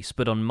own pace.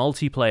 But on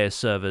multiplayer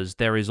servers,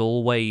 there is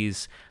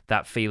always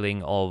that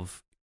feeling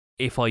of,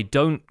 if I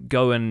don't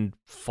go and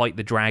fight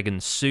the dragon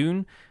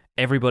soon,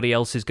 everybody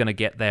else is going to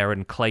get there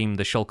and claim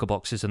the shulker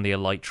boxes and the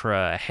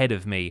elytra ahead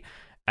of me,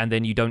 and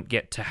then you don't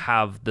get to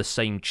have the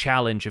same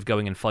challenge of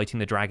going and fighting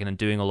the dragon and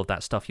doing all of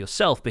that stuff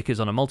yourself, because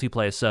on a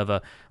multiplayer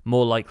server,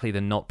 more likely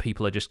than not,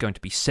 people are just going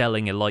to be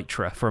selling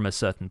elytra from a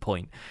certain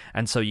point,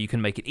 and so you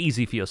can make it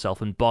easy for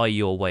yourself and buy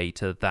your way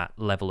to that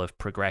level of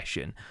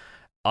progression.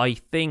 I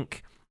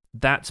think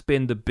that's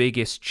been the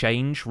biggest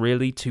change,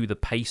 really, to the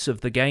pace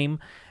of the game,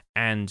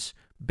 and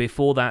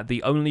before that,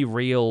 the only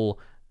real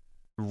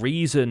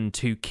reason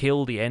to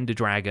kill the Ender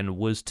Dragon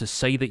was to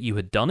say that you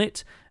had done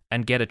it,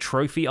 and get a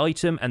trophy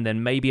item, and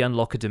then maybe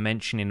unlock a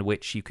dimension in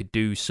which you could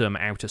do some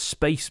outer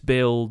space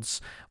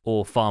builds,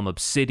 or farm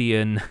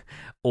obsidian,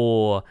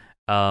 or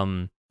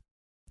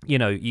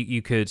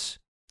you could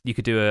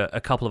do a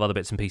couple of other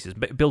bits and pieces,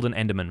 build an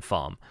Enderman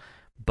farm.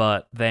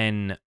 But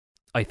then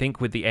I think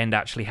with the end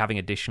actually having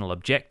additional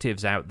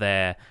objectives out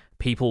there,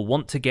 people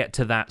want to get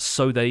to that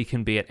so they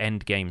can be at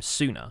end game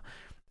sooner,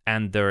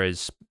 and there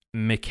is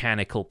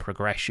mechanical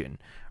progression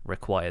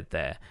required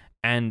there.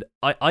 And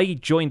I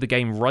joined the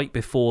game right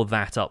before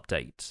that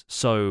update.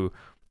 So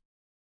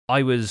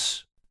I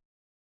was,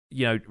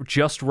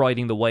 just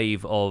riding the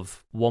wave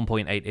of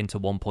 1.8 into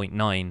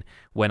 1.9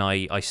 when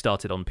I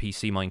started on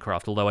PC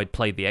Minecraft, although I'd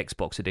played the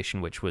Xbox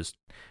edition, which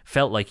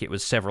felt like it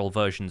was several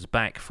versions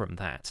back from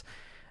that.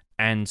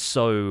 And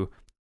so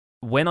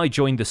when I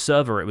joined the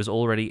server, it was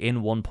already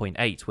in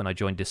 1.8 when I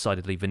joined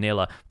Decidedly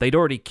Vanilla. They'd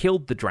already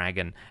killed the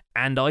dragon,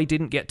 and I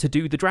didn't get to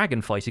do the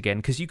dragon fight again,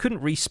 because you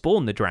couldn't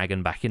respawn the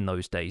dragon back in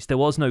those days. There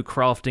was no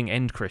crafting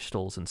end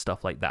crystals and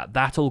stuff like that.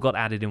 That all got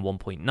added in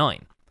 1.9.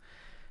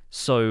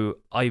 So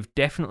I've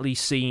definitely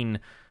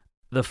seen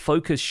the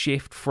focus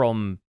shift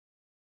from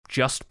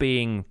just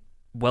being,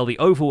 well, the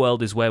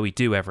overworld is where we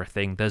do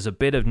everything. There's a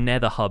bit of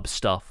nether hub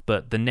stuff,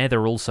 but the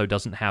nether also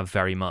doesn't have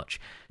very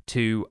much,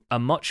 to a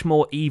much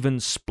more even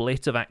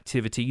split of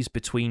activities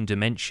between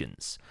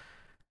dimensions.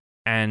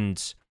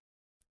 And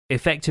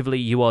effectively,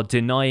 you are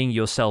denying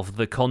yourself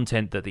the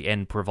content that the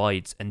end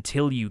provides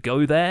until you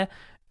go there,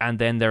 and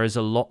then there is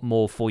a lot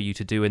more for you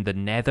to do in the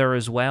nether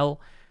as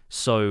well.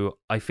 So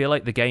I feel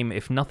like the game,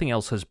 if nothing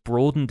else, has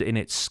broadened in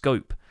its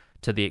scope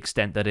to the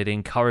extent that it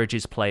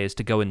encourages players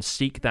to go and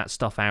seek that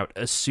stuff out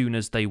as soon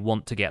as they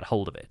want to get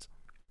hold of it.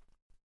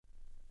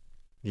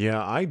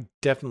 Yeah, I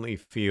definitely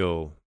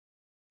feel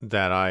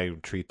that I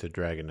treat the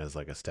dragon as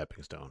like a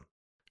stepping stone.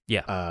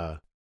 Yeah.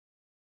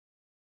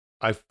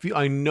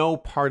 I know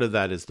part of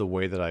that is the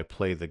way that I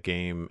play the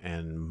game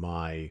and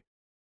my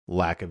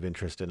lack of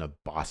interest in a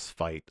boss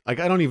fight. Like,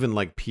 I don't even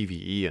like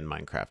PvE in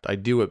Minecraft. I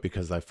do it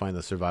because I find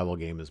the survival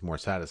game is more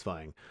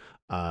satisfying,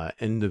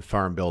 and the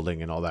farm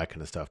building and all that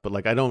kind of stuff. But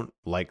like, I don't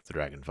like the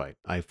dragon fight.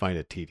 I find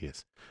it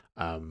tedious.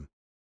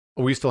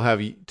 We still have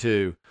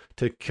to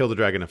kill the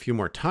dragon a few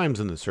more times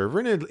in the server,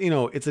 and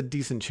it's a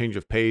decent change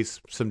of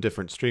pace, some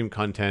different stream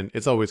content.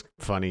 It's always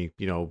funny,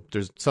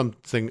 there's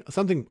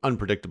something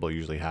unpredictable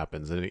usually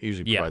happens, and it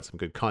usually provides some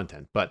good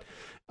content. But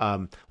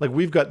like,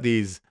 we've got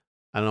these,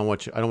 I don't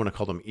want to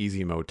call them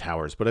easy mode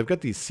towers, but I've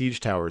got these siege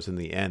towers in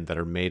the end that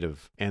are made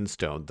of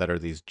endstone, that are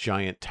these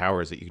giant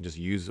towers that you can just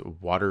use a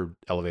water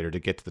elevator to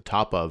get to the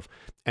top of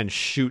and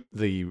shoot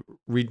the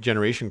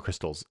regeneration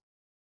crystals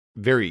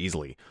very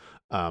easily.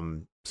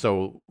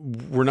 So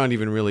we're not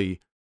even really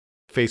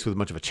faced with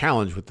much of a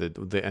challenge with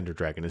the Ender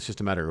Dragon. It's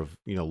just a matter of,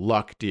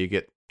 luck. Do you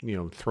get,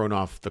 thrown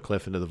off the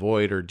cliff into the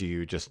void, or do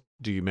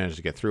you manage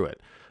to get through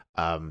it?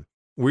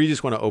 We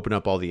just want to open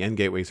up all the end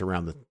gateways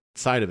around the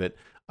side of it.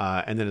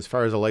 And then as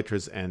far as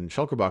elytras and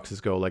shulker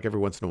boxes go, like, every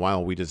once in a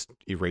while, we just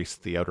erase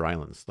the outer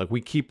islands. Like,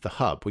 we keep the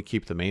hub, we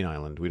keep the main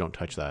island. We don't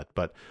touch that,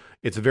 but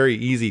it's a very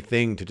easy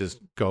thing to just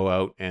go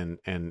out and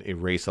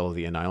erase all of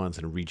the end islands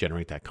and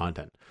regenerate that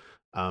content.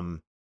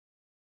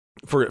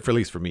 For at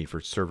least for me,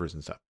 for servers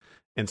and stuff.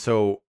 And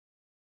so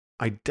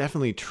I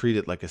definitely treat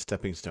it like a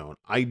stepping stone.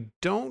 I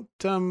don't,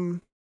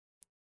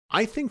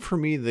 I think for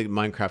me, the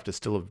Minecraft is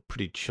still a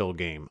pretty chill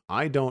game.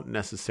 I don't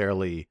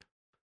necessarily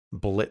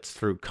blitz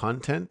through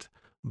content,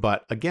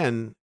 but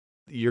again,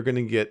 you're going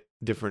to get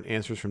different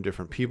answers from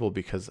different people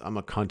because I'm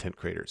a content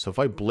creator. So if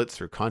I blitz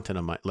through content,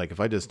 if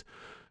I just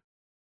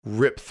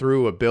rip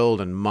through a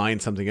build and mine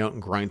something out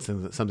and grind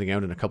something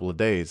out in a couple of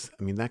days,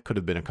 I mean, that could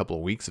have been a couple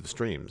of weeks of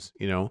streams,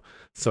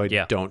 So I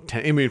don't for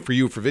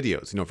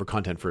videos, for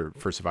content,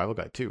 for Survival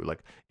Guide too.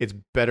 Like, it's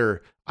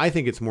better. I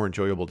think it's more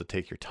enjoyable to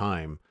take your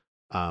time.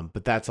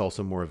 But that's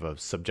also more of a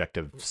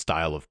subjective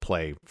style of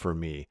play for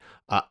me.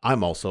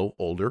 I'm also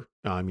older.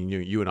 I mean,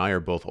 you and I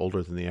are both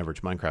older than the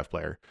average Minecraft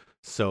player.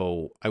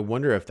 So I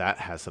wonder if that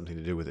has something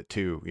to do with it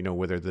too.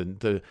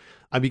 Whether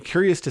I'd be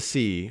curious to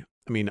see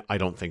I mean, I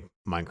don't think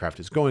Minecraft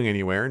is going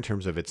anywhere in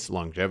terms of its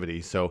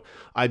longevity. So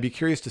I'd be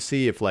curious to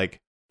see if like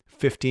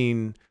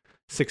 15,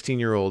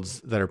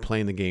 16-year-olds that are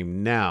playing the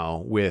game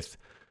now with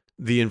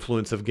the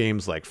influence of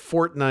games like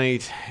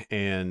Fortnite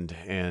and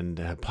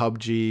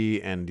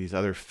PUBG and these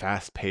other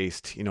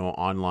fast-paced,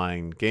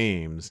 online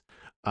games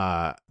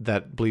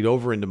that bleed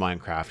over into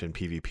Minecraft and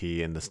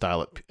PvP and the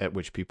style at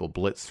which people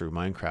blitz through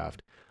Minecraft.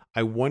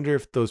 I wonder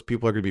if those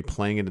people are going to be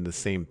playing it in the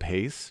same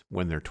pace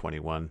when they're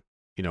 21,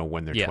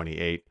 when they're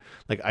 28.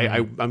 Like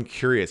I'm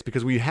curious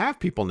because we have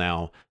people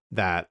now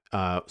that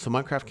so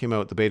Minecraft came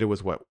out. The beta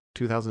was what,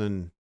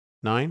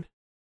 2009?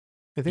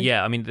 I think.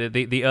 Yeah, I mean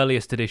the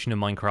earliest edition of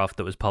Minecraft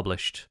that was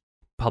published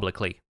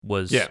publicly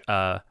was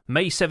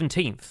May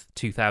 17th,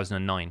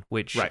 2009,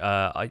 which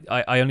I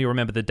only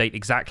remember the date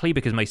exactly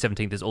because May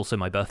 17th is also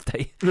my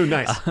birthday. Oh,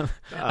 nice.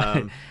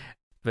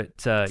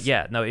 But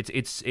no,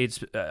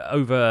 it's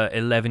over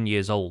 11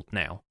 years old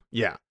now.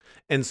 Yeah.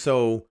 And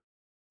so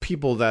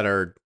people that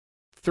are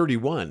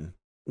 31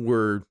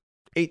 were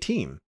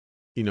 18.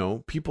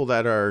 People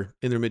that are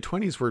in their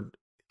mid-20s were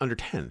under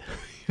 10,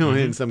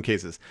 in some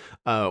cases.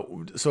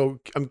 So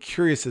I'm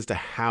curious as to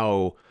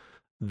how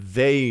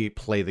they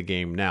play the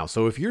game now.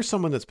 So if you're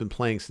someone that's been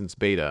playing since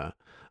beta,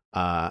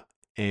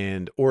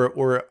 and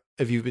or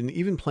if you've been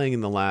even playing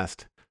in the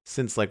last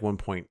since like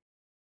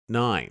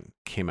 1.9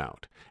 came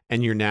out,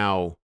 and you're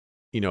now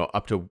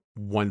up to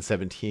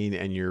 117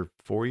 and you're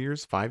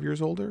 5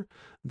 years older,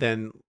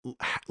 then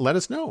let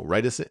us know.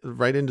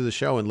 Write into the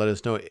show and let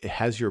us know,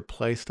 has your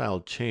play style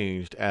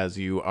changed as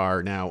you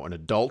are now an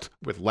adult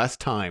with less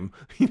time,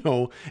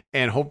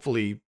 and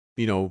hopefully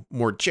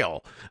more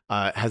chill?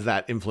 Has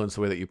that influenced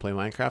the way that you play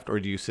Minecraft, or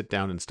do you sit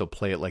down and still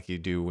play it like you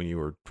do when you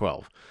were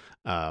 12?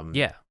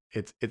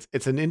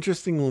 It's an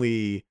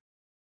interestingly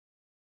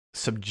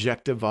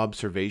subjective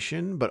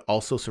observation, but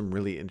also some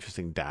really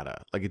interesting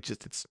data. Like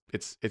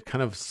it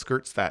kind of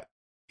skirts that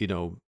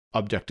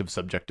objective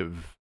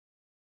subjective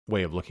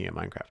way of looking at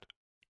Minecraft.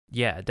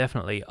 Yeah,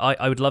 definitely.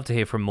 I would love to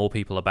hear from more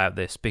people about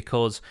this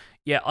because,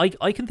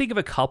 I can think of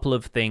a couple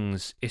of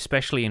things,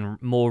 especially in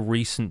more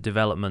recent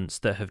developments,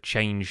 that have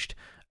changed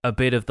a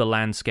bit of the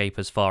landscape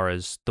as far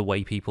as the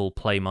way people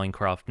play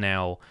Minecraft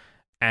now.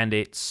 And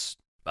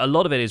a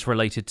lot of it is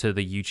related to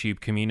the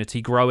YouTube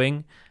community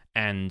growing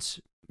and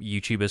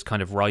YouTubers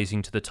kind of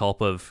rising to the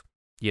top of,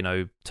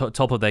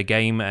 top of their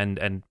game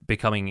and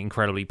becoming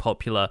incredibly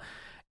popular.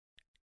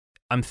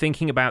 I'm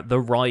thinking about the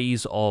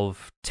rise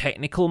of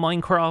technical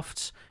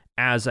Minecraft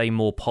as a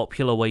more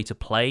popular way to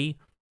play,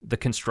 the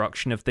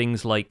construction of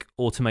things like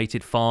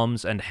automated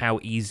farms and how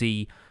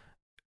easy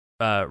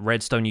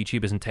redstone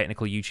YouTubers and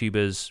technical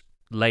YouTubers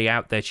lay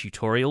out their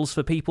tutorials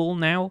for people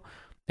now.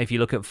 If you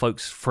look at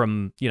folks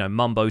from,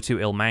 Mumbo to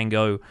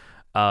Ilmango,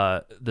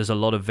 there's a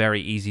lot of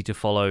very easy to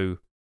follow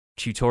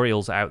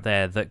tutorials out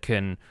there that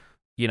can,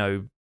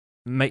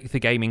 make the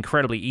game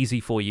incredibly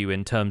easy for you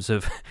in terms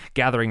of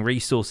gathering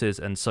resources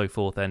and so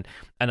forth. And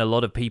a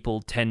lot of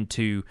people tend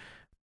to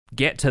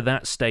get to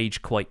that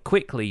stage quite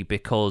quickly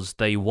because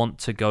they want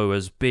to go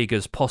as big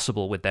as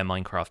possible with their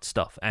Minecraft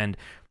stuff. And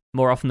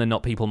more often than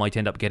not, people might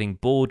end up getting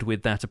bored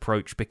with that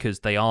approach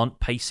because they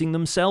aren't pacing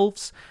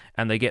themselves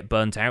and they get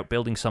burnt out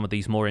building some of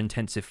these more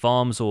intensive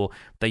farms, or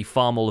they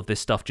farm all of this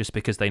stuff just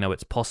because they know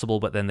it's possible,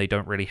 but then they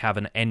don't really have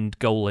an end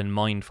goal in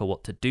mind for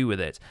what to do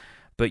with it.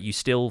 But you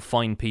still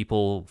find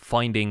people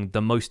finding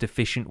the most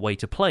efficient way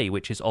to play,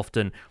 which is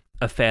often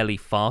a fairly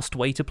fast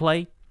way to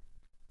play.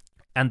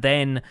 And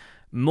then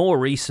more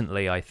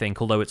recently, I think,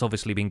 although it's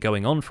obviously been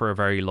going on for a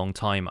very long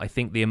time, I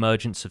think the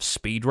emergence of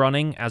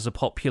speedrunning as a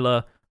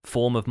popular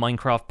form of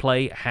Minecraft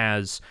play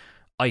has,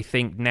 I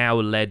think, now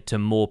led to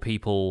more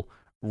people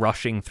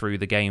rushing through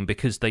the game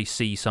because they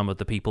see some of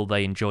the people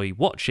they enjoy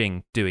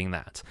watching doing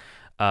that.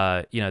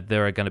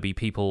 There are going to be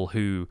people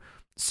who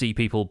see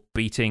people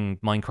beating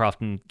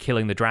Minecraft and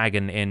killing the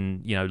dragon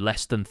in,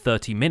 less than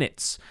 30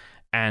 minutes.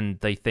 And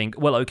they think,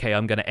 well, okay,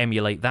 I'm going to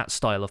emulate that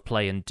style of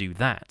play and do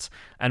that.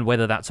 And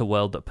whether that's a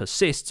world that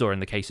persists, or in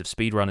the case of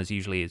speedrunners,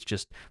 usually it's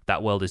just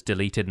that world is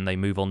deleted and they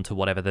move on to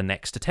whatever the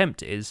next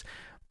attempt is.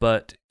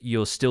 But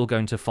you're still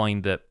going to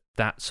find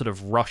that sort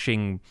of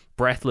rushing,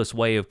 breathless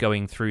way of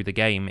going through the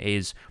game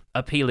is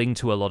appealing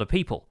to a lot of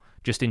people,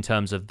 just in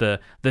terms of the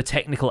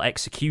technical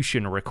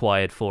execution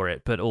required for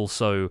it, but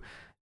also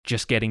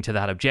just getting to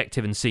that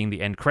objective and seeing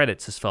the end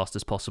credits as fast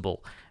as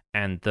possible,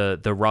 and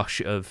the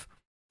rush of,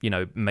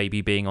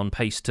 maybe being on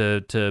pace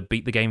to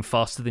beat the game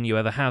faster than you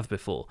ever have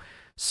before.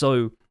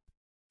 So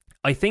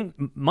I think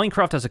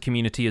Minecraft as a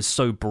community is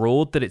so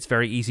broad that it's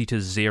very easy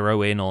to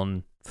zero in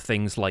on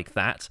things like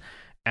that.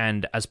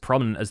 And as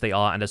prominent as they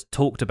are, and as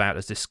talked about,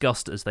 as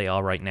discussed as they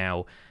are right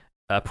now,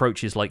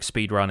 approaches like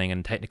speedrunning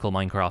and technical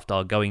Minecraft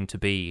are going to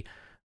be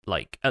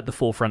like at the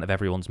forefront of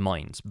everyone's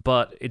minds.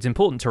 But it's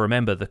important to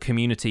remember the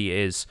community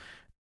is,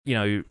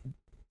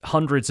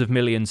 hundreds of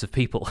millions of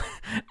people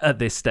at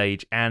this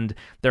stage, and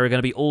there are going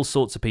to be all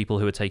sorts of people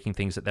who are taking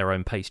things at their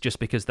own pace. Just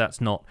because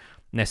that's not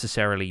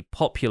necessarily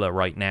popular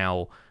right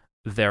now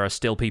there are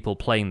still people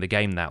playing the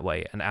game that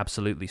way, and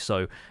absolutely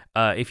so.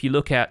 If you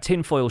look at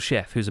Tinfoil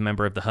Chef, who's a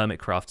member of the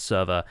Hermitcraft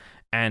server,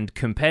 and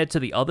compared to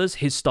the others,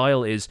 his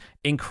style is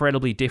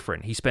incredibly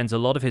different. He spends a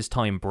lot of his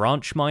time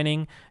branch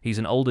mining. He's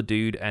an older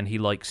dude, and he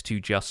likes to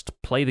just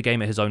play the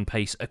game at his own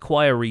pace,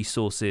 acquire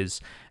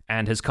resources,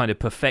 and has kind of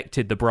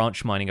perfected the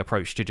branch mining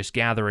approach to just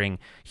gathering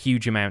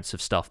huge amounts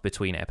of stuff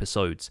between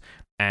episodes.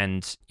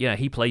 And yeah,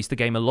 he plays the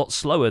game a lot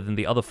slower than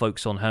the other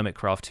folks on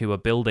Hermitcraft who are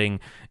building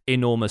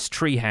enormous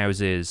tree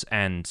houses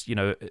and,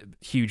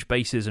 huge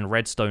bases and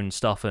redstone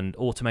stuff and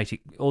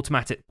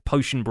automatic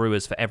potion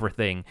brewers for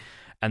everything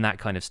and that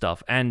kind of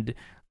stuff. And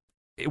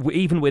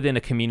even within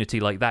a community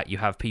like that, you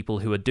have people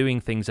who are doing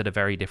things at a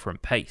very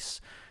different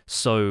pace.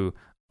 So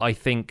I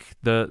think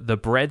the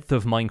breadth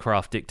of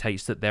Minecraft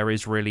dictates that there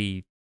is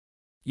really,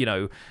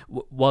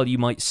 while you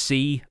might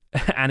see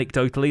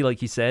anecdotally,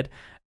 like you said,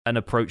 an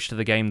approach to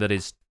the game that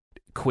is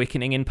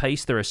quickening in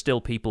pace, there are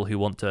still people who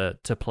want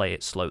to play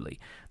it slowly.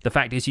 The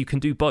fact is you can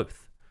do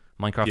both.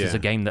 Minecraft is a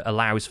game that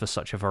allows for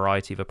such a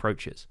variety of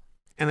approaches.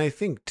 And I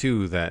think,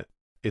 too, that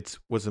it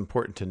was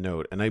important to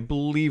note, and I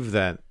believe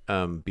that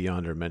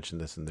Beyonder mentioned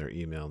this in their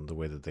email, and the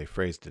way that they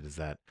phrased it is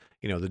that,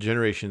 the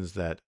generations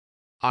that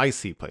I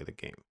see play the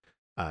game,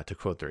 to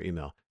quote their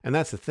email. And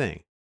that's the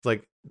thing. It's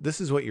like, this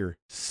is what you're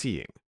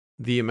seeing.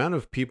 The amount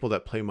of people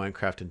that play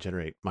Minecraft and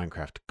generate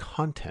Minecraft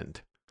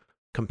content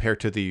compared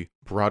to the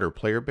broader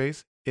player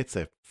base, it's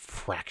a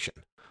fraction.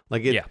 So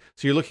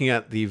you're looking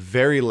at the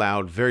very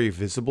loud, very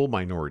visible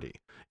minority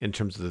in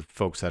terms of the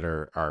folks that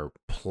are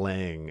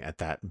playing at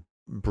that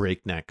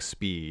breakneck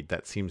speed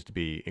that seems to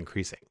be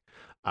increasing.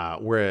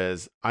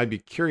 Whereas I'd be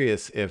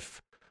curious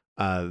if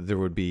there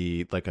would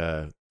be like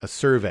a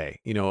survey,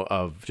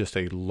 of just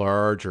a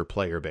larger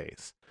player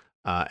base,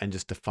 and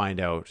just to find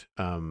out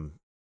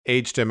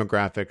age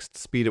demographics, the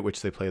speed at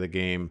which they play the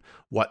game,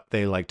 what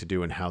they like to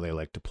do, and how they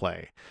like to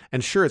play.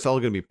 And sure, it's all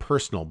going to be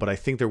personal, but I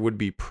think there would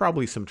be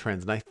probably some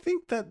trends. And I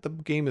think that the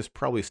game is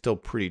probably still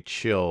pretty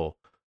chill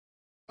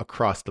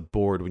across the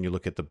board when you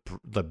look at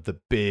the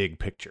big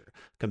picture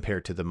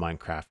compared to the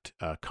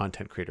Minecraft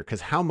content creator. Because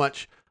how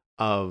much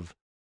of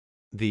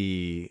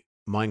the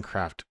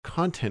Minecraft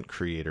content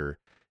creator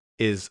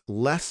is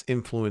less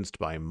influenced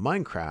by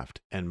Minecraft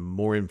and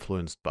more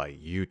influenced by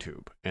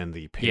YouTube and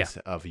the pace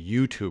of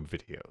YouTube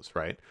videos,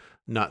 right?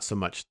 Not so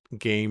much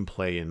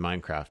gameplay in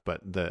Minecraft,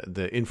 but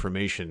the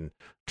information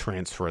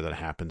transfer that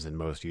happens in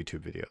most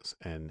YouTube videos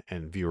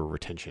and viewer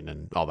retention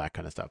and all that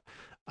kind of stuff.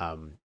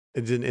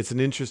 It's an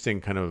interesting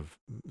kind of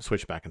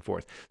switch back and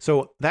forth.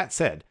 So that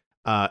said,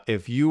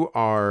 if you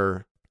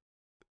are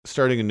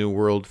starting a new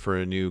world for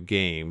a new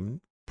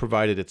game,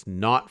 provided it's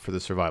not for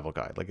the survival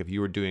guide, like if you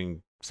were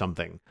doing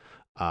something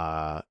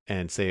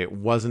and say it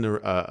wasn't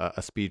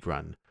a speed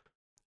run,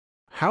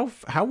 how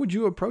would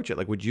you approach it?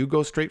 Like, would you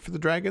go straight for the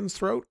dragon's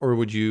throat, or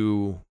would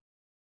you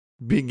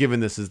be given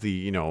this as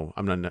the,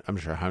 I'm not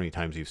sure how many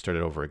times you've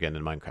started over again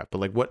in Minecraft,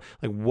 but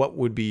what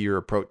would be your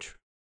approach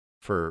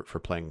for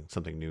playing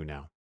something new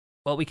now?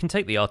 Well, we can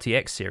take the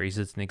RTX series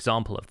as an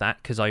example of that,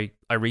 because I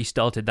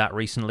restarted that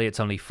recently. It's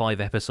only 5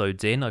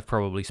 episodes in. I've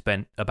probably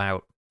spent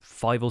about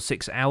 5 or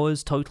 6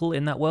 hours total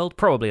in that world,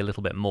 probably a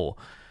little bit more.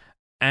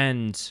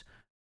 And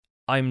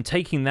I'm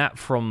taking that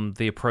from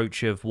the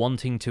approach of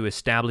wanting to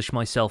establish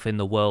myself in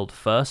the world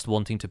first,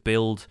 wanting to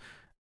build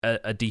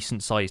a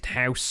decent-sized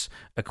house,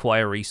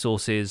 acquire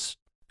resources,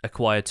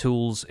 acquire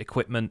tools,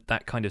 equipment,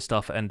 that kind of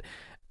stuff, and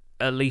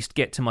at least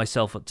get to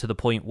myself to the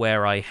point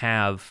where I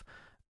have,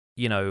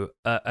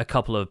 a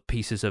couple of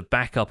pieces of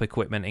backup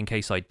equipment in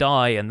case I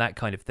die and that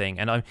kind of thing.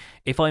 And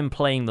if I'm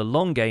playing the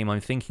long game, I'm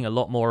thinking a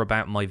lot more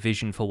about my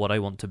vision for what I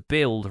want to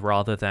build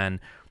rather than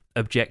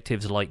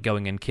objectives like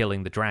going and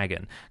killing the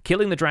dragon.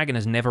 Killing the dragon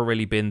has never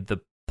really been the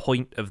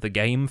point of the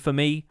game for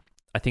me,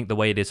 I think, the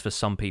way it is for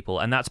some people.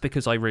 And that's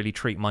because I really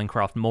treat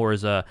Minecraft more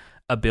as a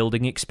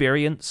building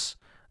experience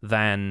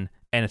than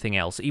anything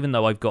else. Even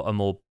though I've got a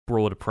more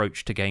broad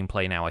approach to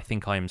gameplay now, I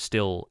think I'm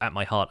still at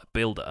my heart a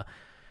builder.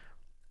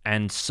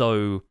 And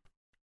so,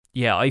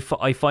 yeah, I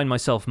find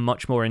myself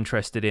much more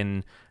interested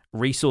in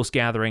resource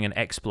gathering and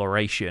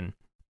exploration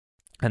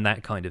and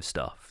that kind of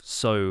stuff.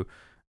 So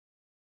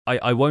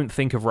I won't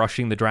think of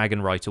rushing the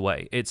dragon right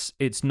away.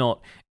 It's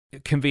not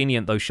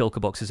convenient, though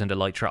shulker boxes and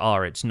elytra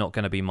are. It's not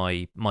going to be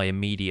my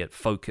immediate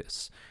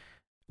focus,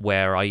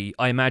 where I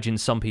imagine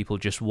some people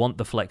just want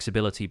the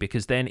flexibility,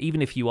 because then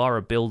even if you are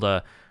a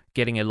builder,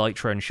 getting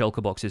elytra and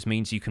shulker boxes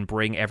means you can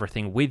bring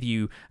everything with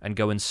you and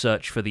go and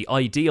search for the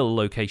ideal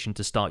location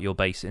to start your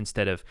base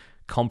instead of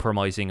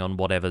compromising on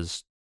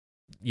whatever's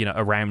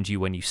around you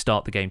when you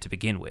start the game to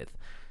begin with.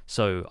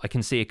 So I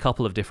can see a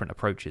couple of different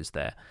approaches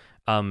there.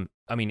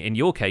 I mean, in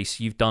your case,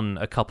 you've done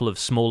a couple of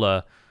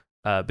smaller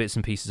bits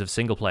and pieces of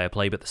single-player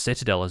play, but the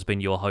Citadel has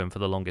been your home for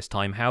the longest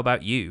time. How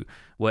about you?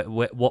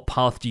 What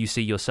path do you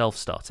see yourself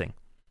starting?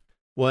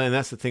 Well, and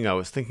that's the thing. I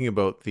was thinking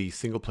about the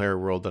single-player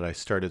world that I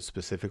started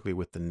specifically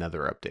with the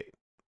Nether update,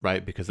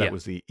 right? Because that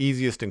was the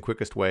easiest and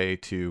quickest way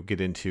to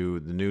get into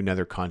the new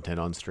Nether content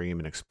on stream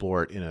and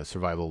explore it in a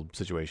survival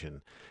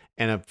situation.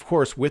 And of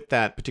course, with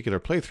that particular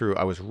playthrough,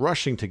 I was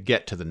rushing to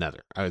get to the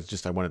nether. I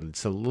wanted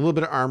a little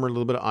bit of armor, a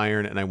little bit of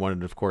iron, and I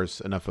wanted, of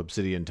course, enough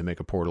obsidian to make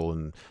a portal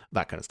and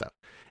that kind of stuff.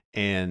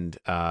 And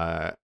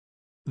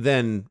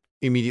then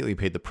immediately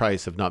paid the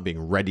price of not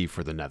being ready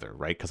for the nether,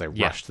 right? Because I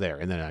rushed there,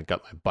 and then I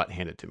got my butt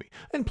handed to me.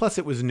 And plus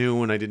it was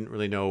new, and I didn't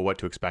really know what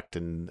to expect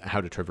and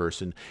how to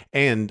traverse.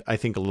 And I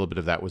think a little bit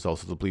of that was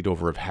also the bleed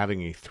over of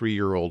having a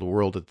 3-year-old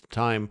world at the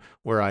time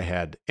where I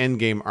had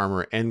endgame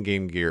armor,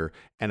 endgame gear,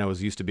 and I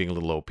was used to being a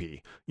little OP,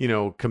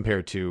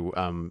 compared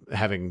to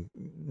having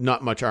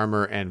not much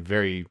armor and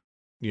very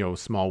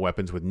small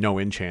weapons with no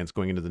enchants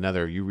going into the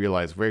nether. You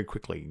realize very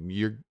quickly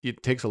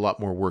it takes a lot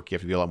more work. You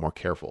have to be a lot more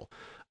careful.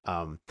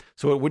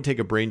 So it would take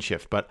a brain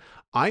shift, but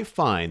I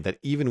find that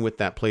even with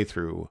that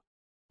playthrough,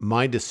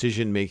 my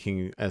decision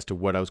making as to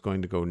what I was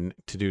going to go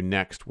to do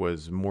next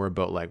was more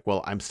about like,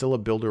 well, I'm still a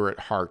builder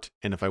at heart,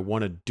 and if I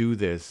want to do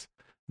this,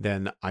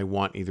 then I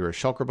want either a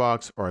shulker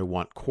box or I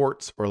want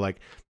quartz, or like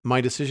my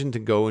decision to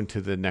go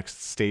into the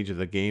next stage of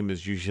the game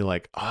is usually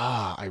like,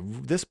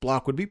 this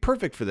block would be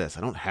perfect for this.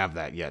 I don't have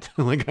that yet.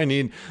 Like I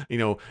need,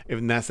 if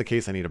that's the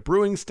case, I need a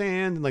brewing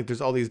stand. And like, there's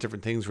all these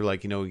different things where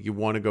like, you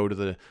want to go to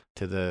the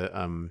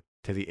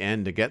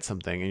end to get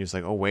something, and you're just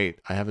like, oh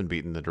wait, I haven't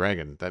beaten the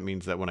dragon. That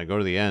means that when I go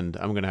to the end,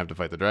 I'm going to have to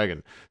fight the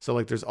dragon. So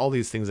like, there's all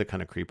these things that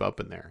kind of creep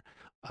up in there.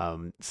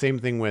 Same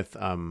thing with,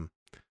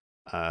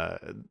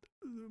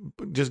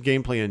 just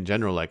gameplay in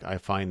general. Like I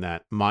find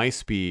that my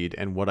speed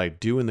and what I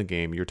do in the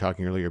game, you're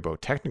talking earlier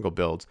about technical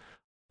builds,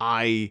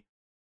 I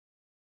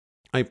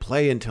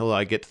play until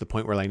I get to the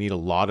point where I need a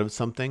lot of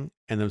something,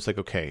 and then it's like,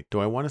 okay, do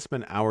I want to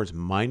spend hours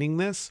mining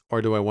this,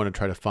 or do I want to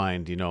try to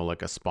find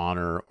like a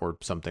spawner or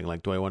something?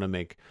 Like,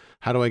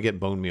 how do I get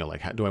bone meal?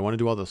 Like, do I want to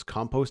do all this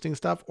composting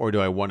stuff, or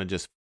do I want to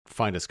just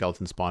find a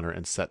skeleton spawner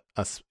and set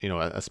a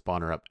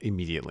spawner up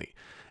immediately?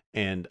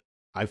 And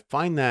I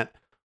find that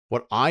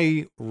what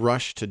I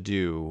rush to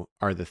do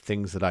are the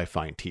things that I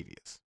find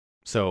tedious.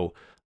 So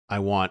I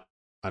want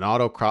an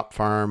auto crop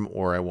farm,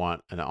 or I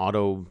want an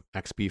auto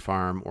XP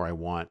farm, or I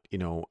want,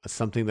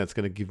 something that's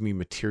going to give me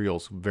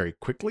materials very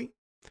quickly.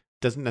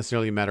 Doesn't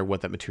necessarily matter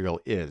what that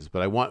material is,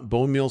 but I want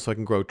bone meal so I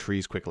can grow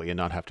trees quickly and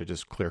not have to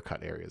just clear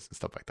cut areas and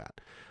stuff like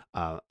that.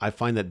 I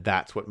find that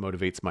that's what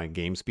motivates my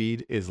game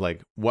speed, is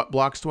like, what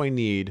blocks do I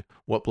need?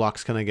 What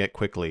blocks can I get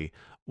quickly?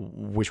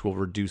 Which will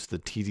reduce the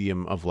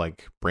tedium of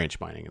like branch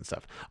mining and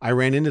stuff. I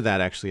ran into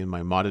that actually in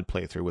my modded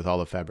playthrough with all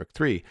of Fabric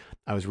 3.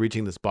 I was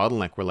reaching this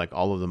bottleneck where like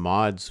all of the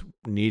mods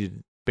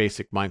needed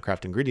basic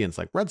Minecraft ingredients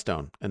like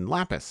redstone and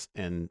lapis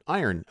and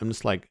iron. I'm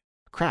just like,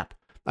 crap.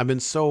 I've been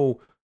so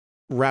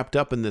wrapped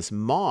up in this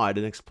mod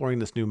and exploring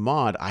this new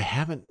mod, I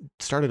haven't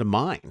started a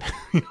mine.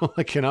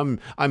 And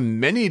I'm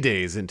many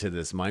days into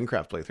this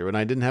Minecraft playthrough, and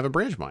I didn't have a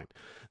branch mine.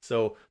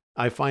 So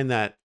I find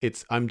that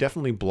I'm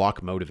definitely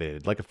block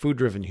motivated. Like a food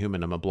driven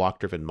human, I'm a block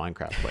driven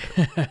Minecraft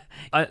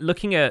player.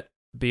 Looking at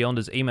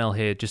Beyonder's email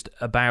here, just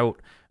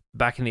about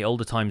back in the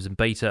older times in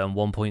beta and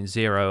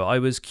 1.0, I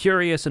was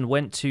curious and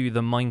went to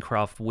the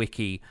Minecraft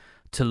wiki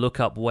to look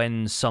up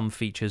when some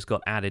features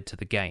got added to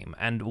the game.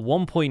 And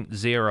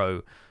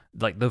 1.0,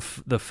 like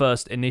the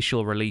first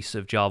initial release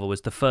of Java,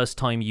 was the first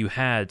time you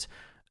had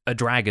a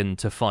dragon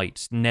to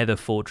fight. Nether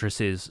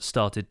fortresses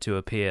started to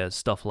appear,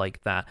 stuff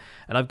like that.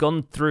 And I've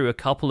gone through a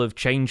couple of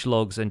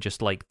changelogs, and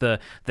just like the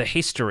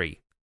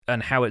history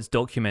and how it's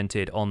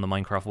documented on the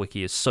Minecraft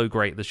wiki is so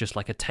great. There's just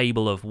like a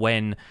table of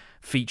when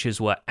features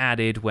were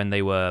added, when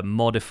they were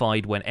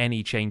modified, when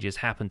any changes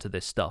happened to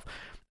this stuff.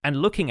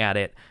 And looking at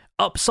it,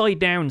 upside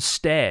down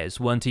stairs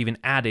weren't even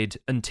added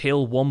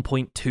until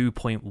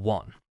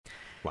 1.2.1.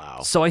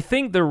 Wow. So I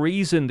think the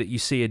reason that you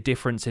see a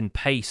difference in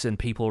pace and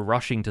people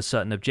rushing to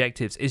certain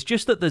objectives is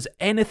just that there's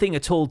anything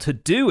at all to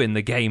do in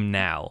the game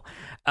now.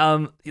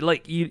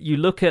 Like you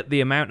look at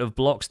the amount of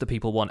blocks that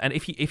people want, and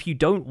if you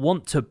don't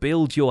want to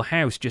build your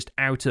house just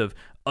out of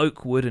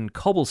oak wood and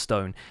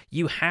cobblestone,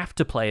 you have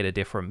to play at a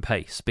different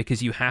pace,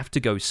 because you have to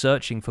go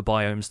searching for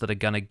biomes that are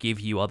going to give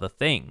you other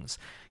things.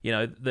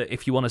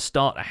 If you want to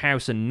start a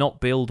house and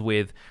not build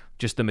with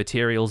just the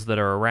materials that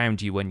are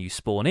around you when you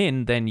spawn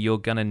in, then you're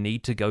going to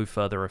need to go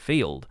further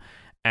afield.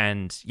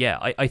 And yeah,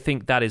 I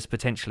think that is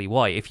potentially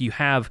why. If you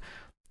have,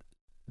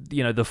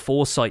 the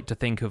foresight to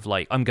think of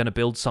like, I'm going to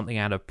build something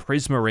out of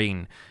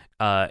prismarine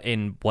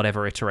in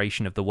whatever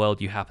iteration of the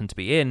world you happen to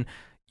be in,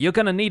 you're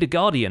going to need a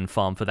guardian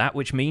farm for that,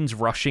 which means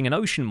rushing an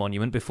ocean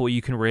monument before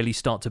you can really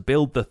start to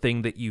build the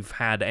thing that you've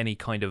had any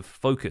kind of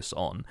focus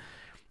on.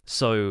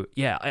 So,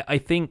 yeah, I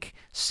think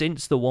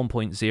since the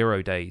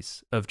 1.0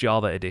 days of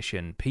Java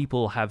Edition,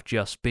 people have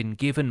just been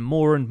given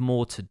more and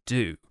more to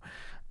do.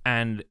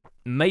 And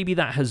maybe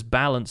that has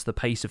balanced the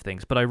pace of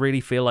things, but I really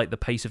feel like the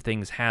pace of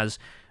things has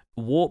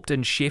warped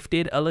and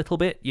shifted a little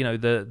bit.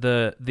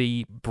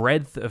 The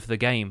breadth of the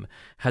game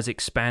has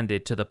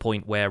expanded to the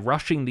point where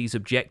rushing these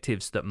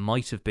objectives that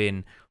might have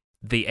been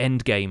the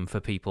end game for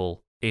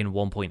people in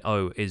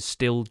 1.0 is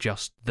still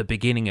just the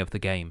beginning of the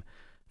game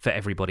for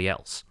everybody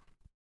else.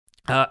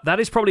 That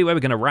is probably where we're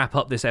going to wrap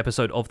up this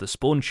episode of the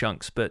Spawn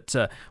Chunks, but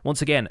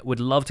once again, would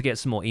love to get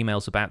some more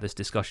emails about this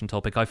discussion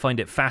topic. I find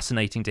it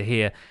fascinating to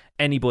hear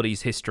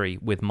anybody's history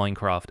with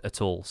Minecraft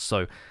at all,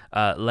 so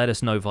let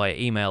us know via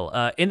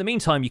email. In the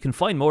meantime, you can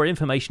find more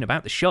information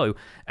about the show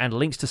and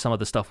links to some of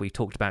the stuff we've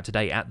talked about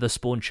today at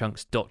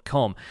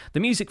thespawnchunks.com. The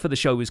music for the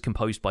show is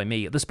composed by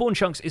me. The Spawn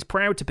Chunks is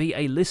proud to be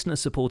a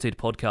listener-supported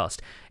podcast.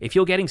 If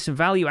you're getting some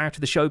value out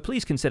of the show,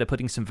 please consider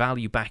putting some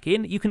value back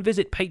in. You can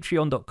visit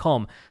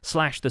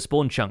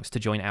patreon.com/thespawnchunks to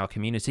join our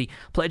community.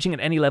 Pledging at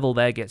any level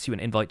there gets you an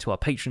invite to our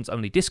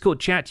patrons-only Discord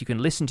chat. You can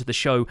listen to the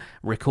show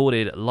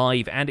recorded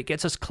live, and it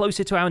gets us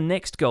closer to our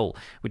next goal,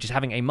 which is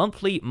having a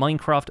monthly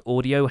Minecraft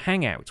audio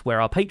hangout,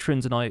 where our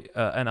patrons and I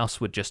and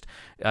us would just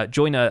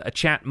join a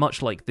chat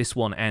much like this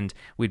one, and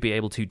we'd be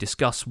able to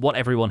discuss what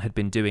everyone had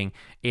been doing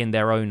in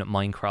their own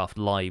Minecraft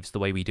lives, the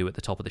way we do at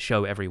the top of the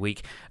show every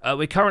week.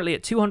 We're currently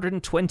at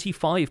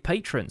 225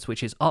 patrons,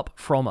 which is up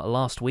from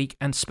last week,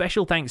 and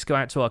special thanks go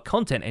out to our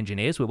content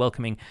engineers. We're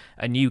welcoming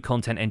a new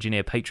content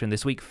engineer patron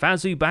this week.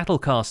 Fazu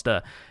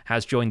Battlecaster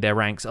has joined their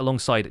ranks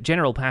alongside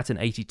General Patton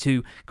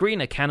 82,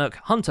 Greener Canuck,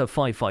 Hunter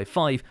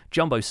 555,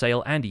 Jumbo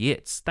Sale, and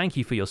Yitz. Thank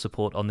you for your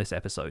support on this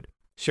episode.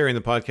 Sharing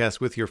the podcast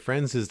with your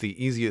friends is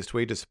the easiest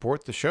way to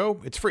support the show.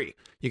 It's free.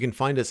 You can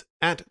find us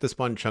at The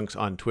Spawn Chunks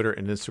on Twitter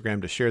and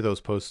Instagram to share those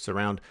posts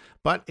around,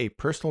 but a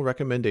personal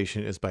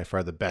recommendation is by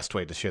far the best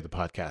way to share the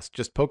podcast.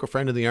 Just poke a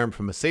friend in the arm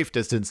from a safe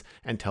distance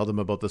and tell them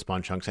about The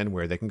Spawn Chunks and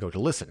where they can go to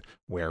listen.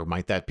 Where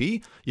might that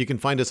be? You can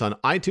find us on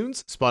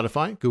iTunes,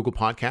 Spotify, Google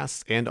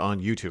Podcasts, and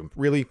on YouTube.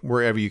 Really,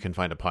 wherever you can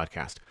find a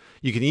podcast.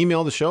 You can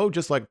email the show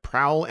just like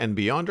Prowl and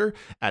Beyonder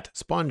at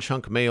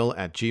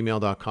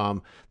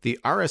spawnchunkmail@gmail.com. The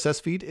RSS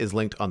feed is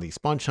linked on the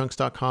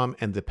spawnchunks.com,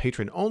 and the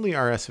patron-only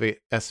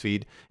RSS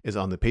feed is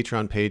on the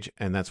Patreon page,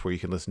 and that's where you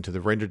can listen to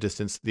the Render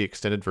Distance, the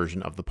extended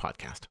version of the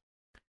podcast.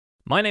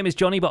 My name is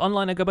Jonny, but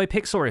online I go by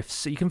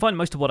Pixelriffs. You can find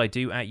most of what I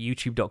do at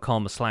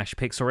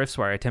youtube.com/Pixelriffs,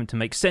 where I attempt to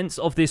make sense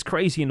of this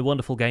crazy and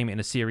wonderful game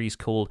in a series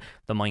called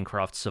The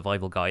Minecraft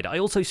Survival Guide. I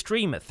also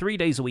stream 3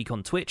 days a week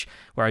on Twitch,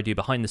 where I do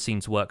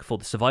behind-the-scenes work for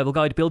the Survival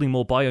Guide, building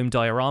more biome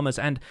dioramas,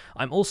 and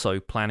I'm also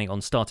planning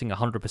on starting a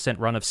 100%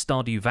 run of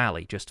Stardew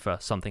Valley, just for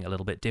something a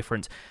little bit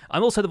different.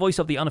 I'm also the voice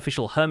of the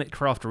unofficial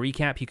Hermitcraft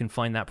recap. You can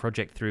find that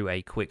project through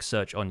a quick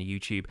search on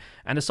YouTube.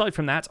 And aside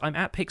from that, I'm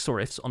at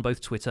Pixelriffs on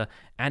both Twitter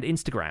and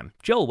Instagram.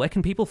 Joel, where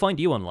can people find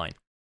you online?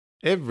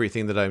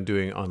 Everything that I'm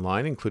doing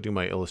online, including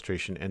my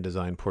illustration and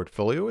design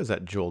portfolio, is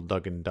at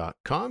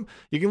joelduggan.com.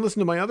 You can listen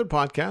to my other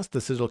podcast,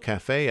 The Sizzle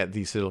Cafe, at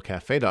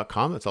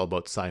thesizzlecafe.com. That's all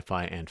about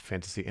sci-fi and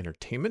fantasy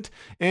entertainment.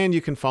 And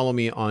you can follow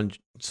me on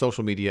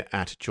social media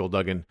at Joel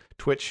Duggan.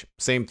 Twitch,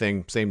 same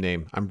thing, same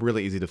name. I'm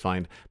really easy to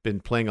find. Been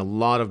playing a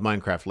lot of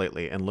Minecraft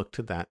lately and look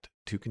to that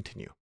to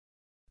continue.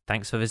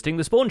 Thanks for visiting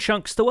the Spawn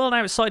Chunks. The world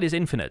outside is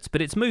infinite,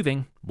 but it's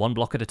moving one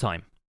block at a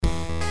time.